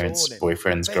 relatives, parents,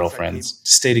 boyfriends, girlfriends,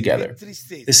 to stay together.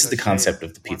 This is the concept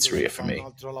of the pizzeria for me.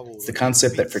 It's the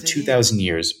concept that for 2,000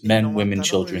 years, men, women,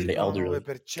 children, the elderly,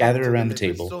 gather around the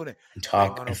table and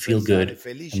talk and feel good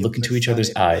and look into each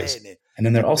other's eyes. And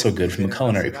then they're also good from a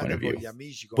culinary point of view.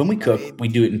 When we cook, we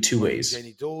do it in two ways.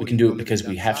 We can do it because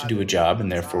we have to do a job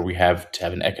and therefore we have to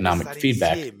have an economic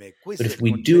feedback. But if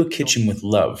we do a kitchen with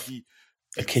love,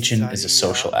 a kitchen is a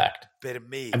social act.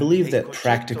 I believe that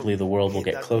practically the world will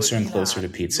get closer and closer to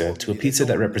a pizza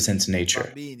that represents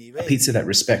nature, a pizza that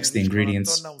respects the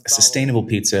ingredients, a sustainable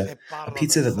pizza, a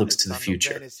pizza that looks to the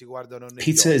future.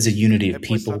 Pizza is a unity of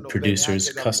people,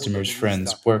 producers, customers,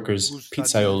 friends, workers,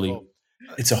 pizzaioli.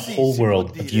 It's a whole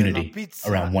world of unity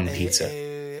around one pizza.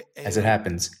 As it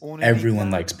happens, everyone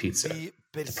likes pizza.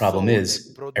 The problem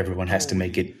is, everyone has to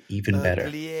make it even better.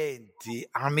 Clienti,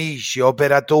 amici,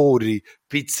 operatori,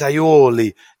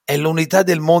 pizzaioli, è l'unità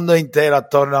del mondo intero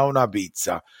attorno a una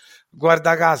pizza.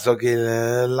 Guarda caso che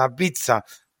la pizza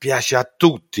piace a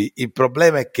tutti, il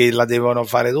problema è che la devono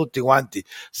fare tutti quanti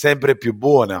sempre più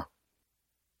buona.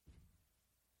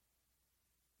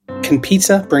 Can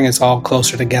pizza bring us all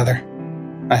closer together?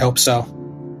 I hope so.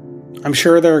 I'm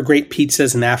sure there are great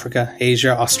pizzas in Africa,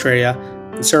 Asia, Australia,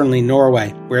 and certainly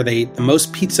Norway, where they eat the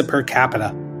most pizza per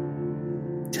capita.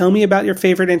 Tell me about your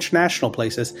favorite international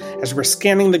places as we're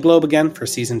scanning the globe again for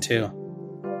Season 2.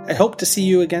 I hope to see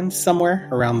you again somewhere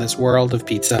around this world of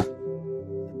pizza.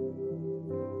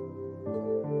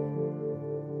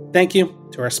 Thank you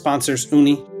to our sponsors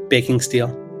Uni, Baking Steel,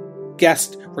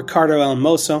 guest Riccardo El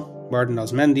Mosso, Martin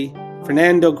Osmendi,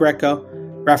 Fernando Greco,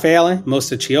 Raffaele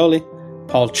Mostaccioli,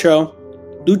 Paul Cho,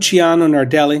 Luciano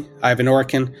Nardelli, Ivan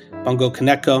Orkin, Bongo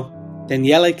Kaneko,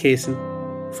 Daniele Cason,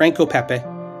 Franco Pepe,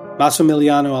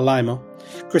 Massimiliano Alaimo,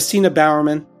 Christina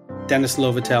Bowerman, Dennis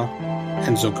Lovatel,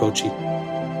 Enzo Cocci.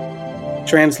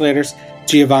 Translators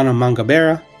Giovanna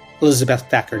Mangabera, Elizabeth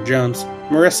Thacker-Jones,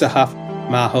 Marissa Huff,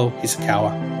 Maho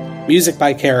Hisakawa. Music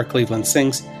by Kara Cleveland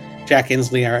Sings, Jack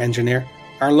Inslee, our engineer.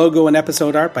 Our logo and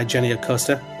episode art by Jenny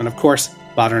Acosta, and of course,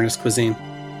 Modernist Cuisine.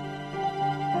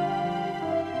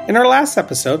 In our last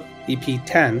episode, EP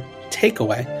 10,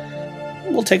 Takeaway,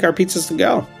 we'll take our pizzas to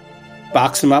go.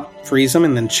 Box them up, freeze them,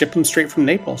 and then ship them straight from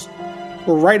Naples.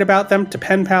 We'll write about them to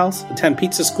pen pals, attend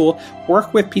pizza school,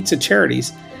 work with pizza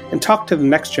charities, and talk to the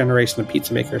next generation of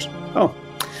pizza makers. Oh,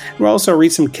 and we'll also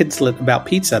read some kids lit about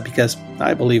pizza because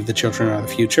I believe the children are the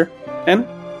future, and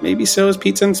maybe so is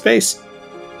pizza in space.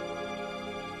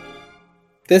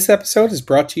 This episode is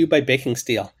brought to you by Baking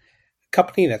Steel, a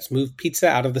company that's moved pizza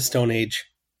out of the Stone Age.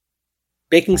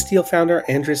 Baking Steel founder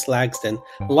Andris Lagston,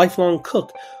 a lifelong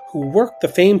cook who worked the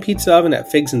famed pizza oven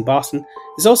at Figs in Boston,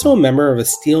 is also a member of a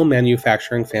steel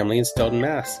manufacturing family in Stoughton,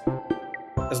 Mass.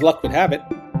 As luck would have it,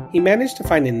 he managed to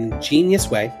find an ingenious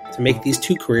way to make these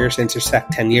two careers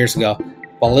intersect 10 years ago,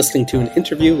 while listening to an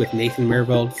interview with Nathan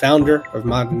Myhrvold, founder of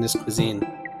Modernist Cuisine.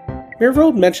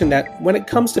 Myhrvold mentioned that when it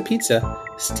comes to pizza,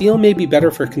 steel may be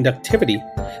better for conductivity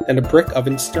than a brick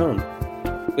oven stone.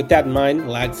 With that in mind,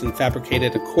 Lagston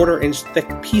fabricated a 1/4-inch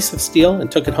thick piece of steel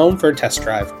and took it home for a test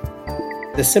drive.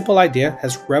 This simple idea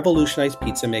has revolutionized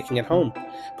pizza making at home,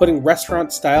 putting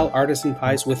restaurant-style artisan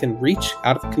pies within reach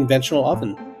out of a conventional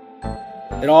oven.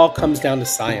 It all comes down to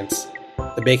science.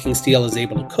 The baking steel is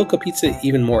able to cook a pizza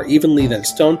even more evenly than a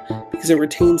stone because it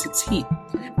retains its heat.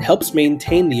 It helps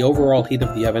maintain the overall heat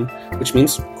of the oven, which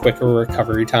means quicker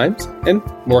recovery times and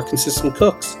more consistent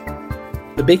cooks.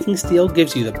 The baking steel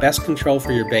gives you the best control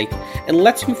for your bake and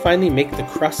lets you finally make the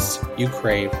crusts you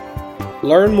crave.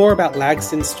 Learn more about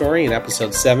Lagston's story in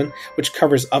episode 7, which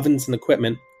covers ovens and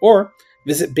equipment, or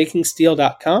visit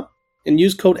bakingsteel.com and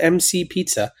use code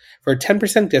MCPizza for a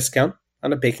 10% discount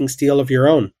on a baking steel of your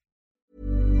own.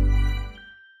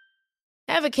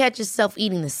 Ever catch yourself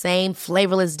eating the same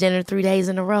flavorless dinner 3 days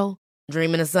in a row?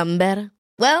 Dreaming of something better?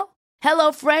 Well,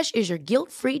 HelloFresh is your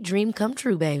guilt-free dream come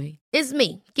true, baby. It's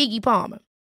me, Keke Palmer.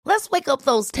 Let's wake up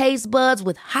those taste buds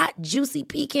with hot, juicy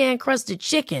pecan-crusted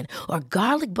chicken or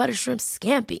garlic butter shrimp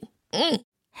scampi.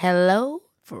 Hello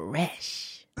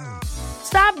Fresh.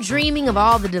 Stop dreaming of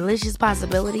all the delicious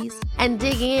possibilities and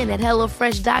dig in at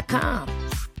HelloFresh.com.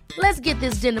 Let's get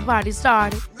this dinner party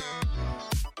started.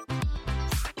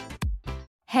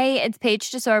 Hey, it's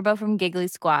Paige DeSorbo from Giggly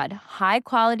Squad. High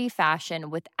quality fashion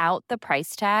without the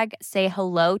price tag. Say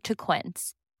hello to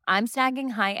Quince. I'm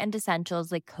snagging high-end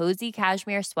essentials like cozy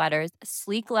cashmere sweaters,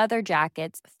 sleek leather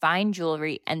jackets, fine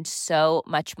jewelry, and so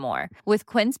much more. With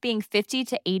Quince being 50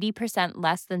 to 80%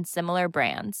 less than similar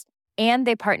brands. And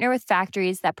they partner with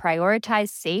factories that prioritize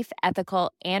safe,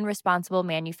 ethical, and responsible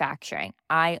manufacturing.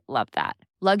 I love that.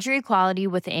 Luxury quality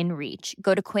within reach.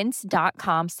 Go to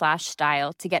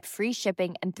quince.com/style to get free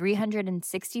shipping and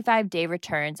 365-day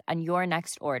returns on your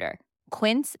next order.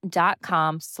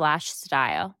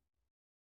 Quince.com/style.